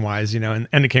information wise, and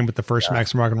it came with the first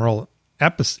Maximum Rock and Roll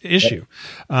issue.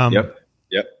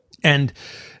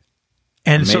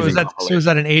 And so it was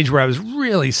at an age where I was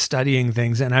really studying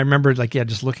things. And I remember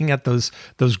just looking at those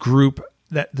group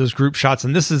shots.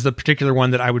 And this is the particular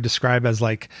one that I would describe as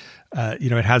it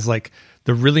has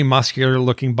the really muscular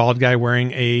looking bald guy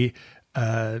wearing a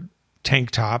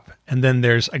tank top. And then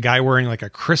there's a guy wearing a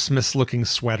Christmas looking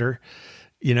sweater.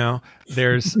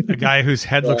 There's a guy whose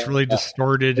head looks really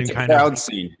distorted and kind of crowd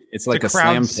scene. It's like a crowd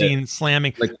slam scene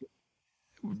slamming.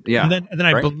 And then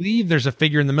I believe there's a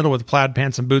figure in the middle with plaid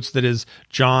pants and boots that is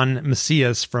John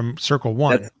Macias from Circle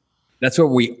One. That's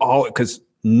what because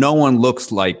no one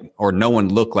looked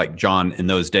like John in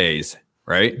those days,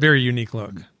 right? Very unique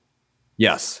look.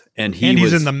 Yes, and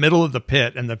he's in the middle of the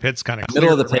pit, and the pit's kind of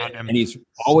middle of the pit, and he's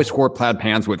always wore plaid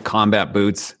pants with combat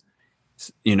boots,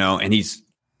 and he's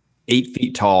 8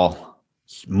 feet tall,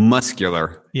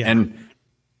 muscular,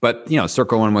 but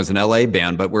Circle One was an LA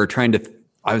band, but we're trying to.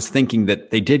 I was thinking that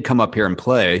they did come up here and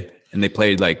play, and they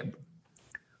played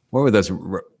what were those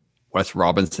Wes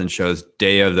Robinson shows?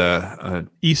 Day of the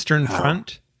Eastern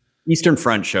Front. Eastern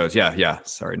Front shows, yeah.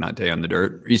 Sorry, not Day on the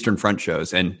Dirt. Eastern Front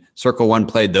shows, and Circle One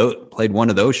played one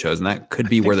of those shows, and that could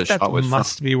be where the shot was.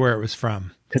 Must be where it was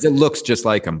from, because it looks just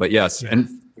like them. But yes, and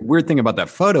the weird thing about that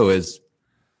photo is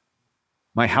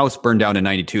my house burned down in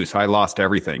 '92, so I lost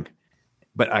everything.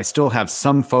 But I still have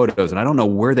some photos, and I don't know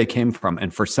where they came from.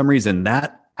 And for some reason,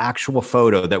 that actual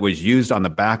photo that was used on the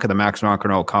back of the Maximum Rock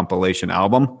and Roll compilation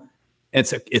album,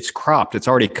 it's cropped, it's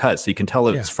already cut, so you can tell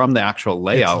it's from the actual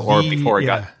layout, or before it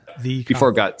got. Before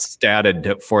it got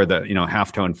statted for the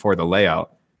halftone for the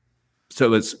layout.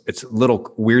 So it's a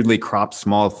little weirdly cropped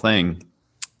small thing.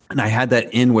 And I had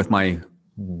that in with my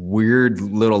weird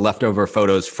little leftover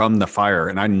photos from the fire.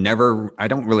 And I never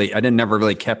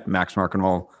really kept Maximum Rock and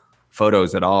Roll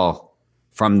photos at all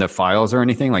from the files or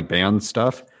anything like band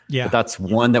stuff. Yeah. But that's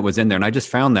one that was in there. And I just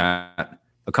found that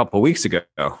a couple of weeks ago,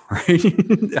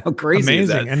 right? How crazy is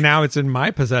that? And now it's in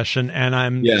my possession, and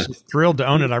I'm just thrilled to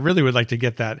own it. I really would like to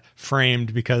get that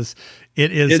framed, because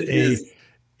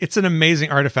it's an amazing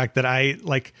artifact that I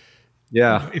like.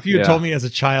 Yeah. If you had told me as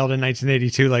a child in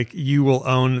 1982, you will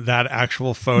own that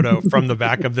actual photo from the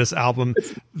back of this album,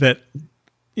 that,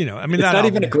 it's not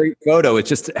even a great photo. It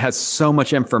just has so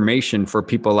much information for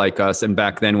people like us. And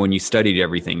back then, when you studied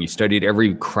everything, you studied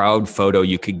every crowd photo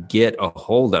you could get a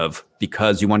hold of,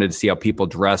 because you wanted to see how people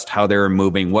dressed, how they were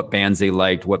moving, what bands they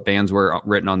liked, what bands were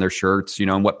written on their shirts,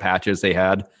 and what patches they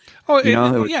had. Oh,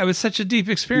 it was such a deep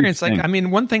experience.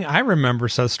 One thing I remember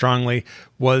so strongly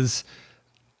was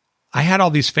I had all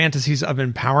these fantasies of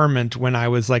empowerment when I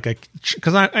was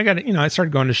because I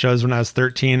started going to shows when I was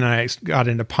 13, and I got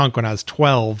into punk when I was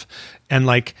 12,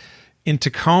 and in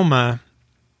Tacoma,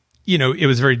 it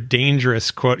was very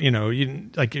dangerous, quote,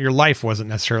 your life wasn't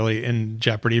necessarily in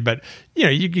jeopardy, but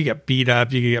you could get beat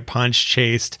up, you could get punched,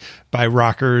 chased by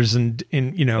rockers, and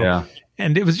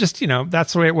it was just,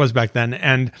 that's the way it was back then.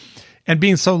 And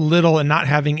being so little and not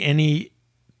having any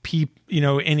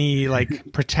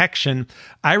protection.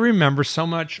 I remember so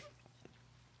much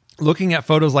looking at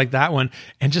photos like that one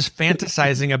and just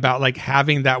fantasizing about like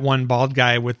having that one bald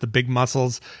guy with the big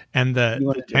muscles and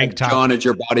the tank top. John as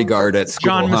your bodyguard at school.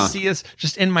 John Macias,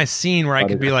 just in my scene where I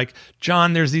could be like,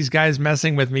 John, there's these guys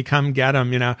messing with me. Come get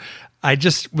them. You know, I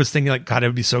just was thinking like, God, it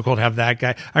would be so cool to have that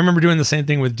guy. I remember doing the same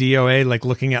thing with DOA, like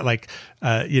looking at like,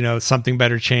 Something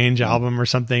Better Change album or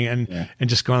something. And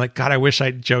just going like, God, I wish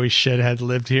Joey Shit had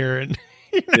lived here. And,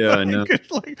 I know.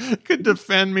 Could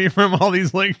defend me from all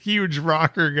these like huge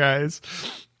rocker guys.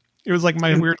 It was like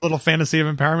my weird little fantasy of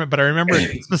empowerment. But I remember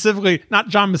specifically not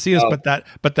John Macias, but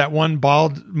that one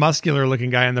bald, muscular looking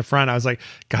guy in the front. I was like,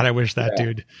 God, I wish that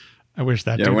dude. I wish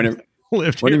that dude lived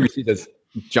here. Whenever you see those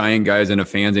giant guys in a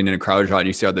fanzine in a crowd shot, and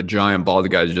you see how the giant bald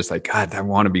guys are just like, God, I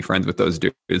want to be friends with those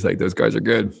dudes. Like those guys are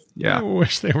good. Yeah, I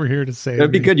wish they were here to save.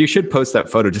 That'd be good. You should post that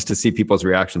photo just to see people's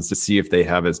reactions, to see if they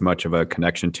have as much of a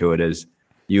connection to it as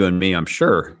you and me. I'm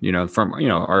sure, from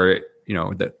our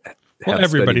that. Well,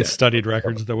 everybody studied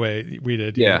records the way we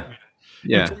did. Yeah.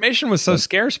 Information was so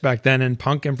scarce back then, and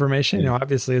punk information,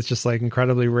 obviously it's just like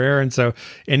incredibly rare. And so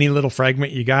any little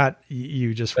fragment you got,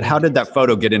 you just. But how did that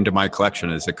photo get into my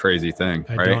collection is a crazy thing.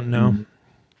 I don't know.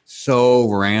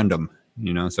 So random,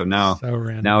 so now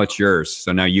it's yours.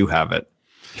 So now you have it.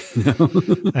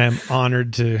 I am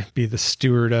honored to be the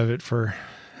steward of it for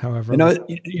however.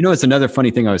 It's another funny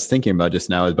thing I was thinking about just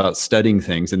now is about studying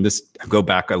things. And this, go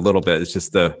back a little bit. It's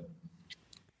just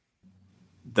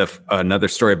another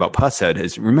story about Pushead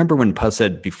is, remember when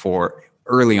Pushead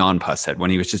early on Pushead,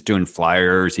 when he was just doing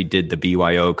flyers, he did the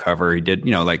BYO cover, he did,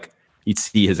 you'd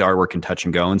see his artwork in Touch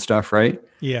and Go and stuff, right?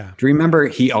 Yeah. Do you remember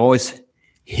he always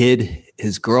hid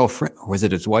his girlfriend, or was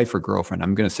it his wife or girlfriend?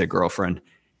 I'm going to say girlfriend,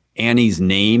 Annie's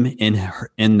name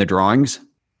in the drawings.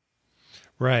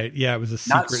 Right. Yeah. It was a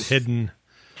secret hidden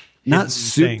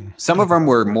thing. Some of them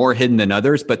were more hidden than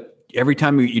others, but every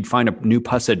time you'd find a new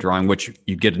Pushead drawing, which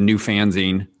you'd get a new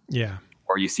fanzine,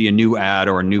 or you see a new ad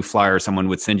or a new flyer someone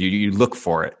would send you, you look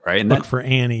for it, right? And look for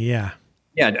Annie, yeah,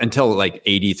 until like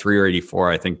 83 or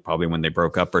 84, I think, probably when they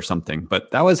broke up or something.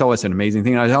 But that was always an amazing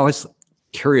thing. I was always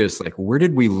curious, like, where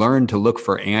did we learn to look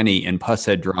for Annie in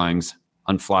Pushead drawings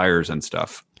on flyers and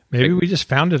stuff? Maybe we just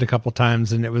found it a couple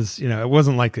times, and it was, it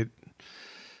wasn't like it.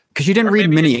 Because you didn't read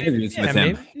many interviews with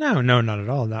him. No, not at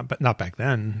all. Not back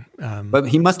then. But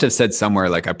he must have said somewhere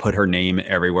like, I put her name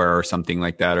everywhere or something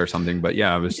like that or something. But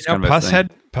yeah, it was just kind of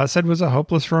Pushead was a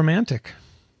hopeless romantic.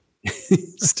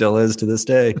 Still is to this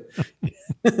day.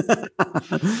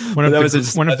 one of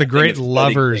the great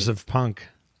lovers of punk.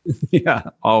 Yeah,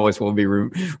 always will be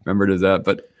remembered as that.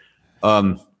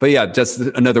 But yeah, just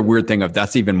another weird thing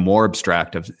that's even more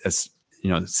abstract as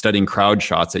studying crowd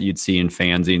shots that you'd see in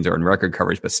fanzines or in record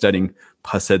covers, but studying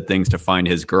Pushead things to find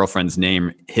his girlfriend's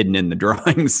name hidden in the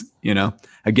drawings,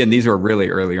 Again, these were really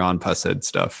early on Pushead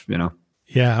stuff,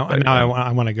 Yeah. But, now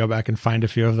I want to go back and find a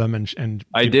few of them and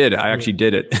I actually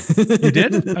did it. You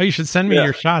did? Oh, you should send me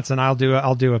your shots and I'll do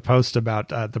a post about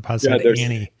the Pushead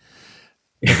Annie.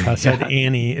 The Pushead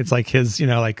Annie. It's like his,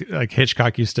 like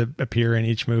Hitchcock used to appear in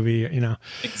each movie,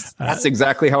 That's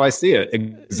exactly how I see it.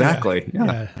 Exactly.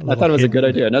 Yeah. I thought it was a good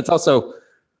idea. And that's also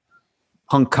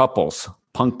punk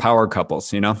power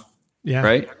couples, Yeah.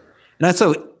 Right. And that's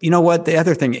so, what, the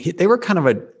other thing, they were kind of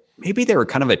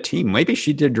a team. Maybe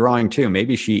she did drawing too.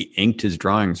 Maybe she inked his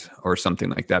drawings or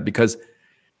something like that, because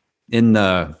in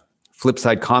the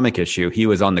Flipside comic issue, he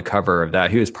was on the cover of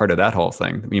that. He was part of that whole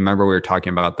thing. You remember we were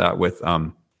talking about that with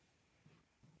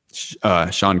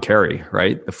Sean Carey,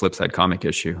 right? The Flipside comic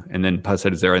issue. And then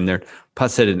Pushead is there, and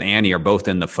Pushead and Annie are both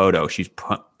in the photo. She's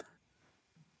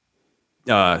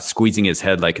squeezing his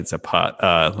head like it's a pot,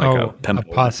 a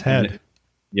pus head.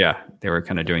 Yeah, they were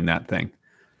kind of doing that thing.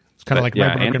 It's kind of like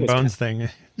my Broken Bones thing.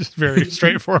 Just very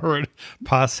straightforward.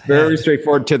 Pus head. Very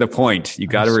straightforward to the point. You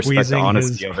got to respect the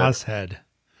honesty of it. Pus head.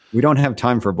 We don't have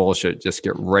time for bullshit. Just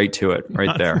get right to it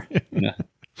right there. Yeah.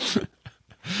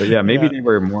 But yeah, maybe they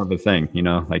were more of a thing,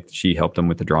 like she helped them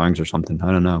with the drawings or something.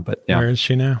 I don't know. But yeah. Where is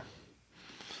she now?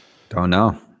 Don't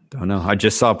know. I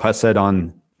just saw Pushead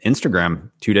on Instagram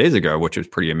 2 days ago, which was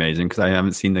pretty amazing because I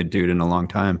haven't seen the dude in a long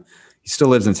time. He still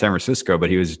lives in San Francisco, but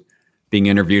he was being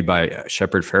interviewed by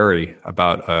Shepard Fairey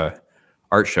about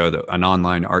an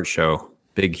online art show,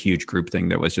 big, huge group thing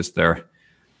that was just there.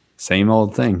 Same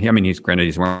old thing. I mean, he's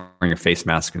wearing a face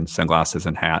mask and sunglasses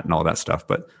and hat and all that stuff,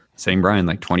 but same Brian,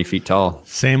 like 20 feet tall.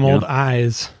 Same old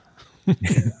eyes.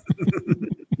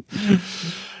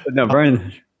 No,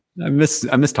 Brian, I miss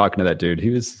talking to that dude.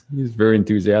 He was very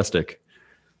enthusiastic.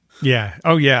 Yeah.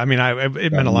 Oh, yeah. I mean,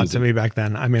 it meant a lot to me back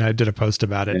then. I mean, I did a post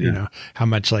about it. You know how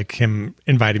much like him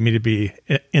inviting me to be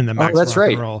in the Max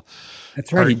Rock and Roll.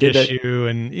 That's right. He did issue,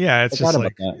 and it's just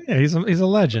like he's a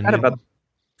legend.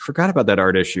 Forgot about that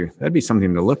art issue. That'd be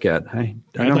something to look at. I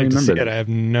don't remember that. I have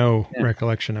no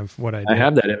recollection of what I did. I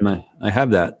have that in my. I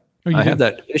have that. Oh, I have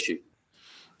that issue.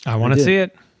 I want to see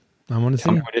it. I want to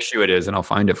see what issue it is, and I'll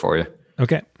find it for you.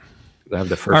 Okay. I have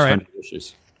the first 100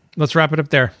 issues. Let's wrap it up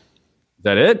there. Is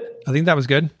that it? I think that was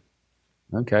good.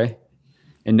 Okay.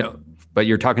 But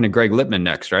you're talking to Greg Lippman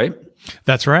next, right?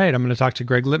 That's right. I'm going to talk to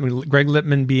Greg Lippman. Greg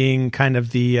Lippman being kind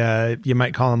of the, you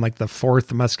might call him like the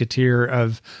fourth musketeer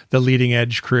of the Leading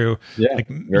Edge crew. Yeah, like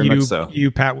very much so.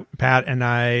 You, Pat, and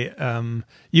I,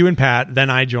 you and Pat, then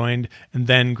I joined, and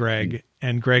then Greg.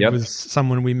 And Greg was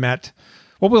someone we met.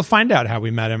 Well, we'll find out how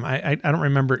we met him. I don't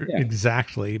remember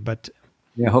exactly, but...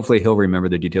 Yeah, hopefully he'll remember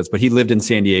the details. But he lived in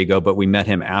San Diego, but we met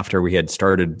him after we had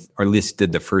started, or at least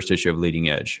did the first issue of Leading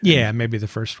Edge. Yeah, maybe the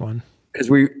first one. Because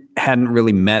we hadn't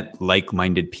really met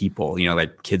like-minded people,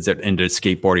 like kids that into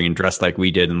skateboarding and dressed like we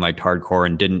did and liked hardcore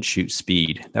and didn't shoot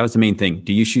speed. That was the main thing.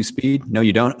 Do you shoot speed? No,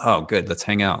 you don't? Oh, good. Let's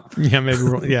hang out. Yeah, maybe.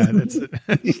 That's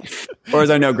it. Or as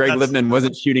I know, Greg Lippman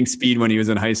wasn't shooting speed when he was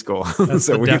in high school. That's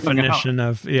so the definition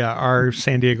of, our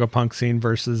San Diego punk scene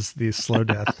versus the slow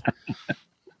death.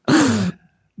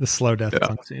 The slow death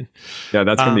punk scene. Yeah,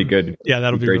 that's going to be good. Yeah,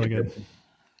 that'll be really good.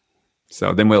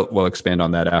 So then we'll expand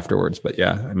on that afterwards. But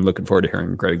yeah, I'm looking forward to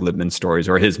hearing Greg Lippman's stories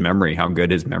or his memory, how good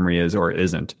his memory is or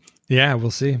isn't. Yeah,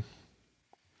 we'll see.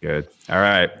 Good. All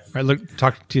right.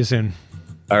 Talk to you soon.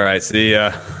 All right. See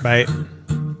ya. Bye.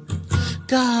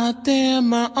 God damn,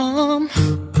 my arm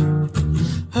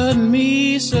hurting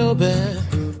me so bad.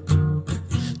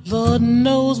 Lord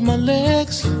knows my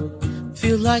legs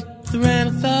feel like they ran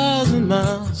 1,000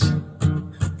 miles.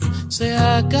 Say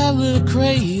I got a little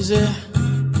crazy,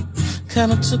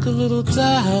 kinda took a little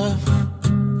dive.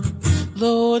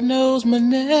 Lord knows my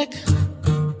neck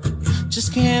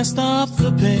just can't stop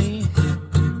the pain.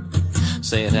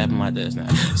 Say it happened like this now.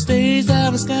 Stage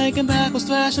diving, skanking backwards,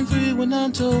 flashing through an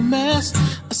untold mess.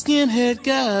 A skinhead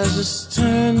guy just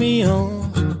turned me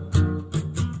on.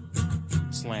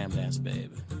 Slam dance, baby.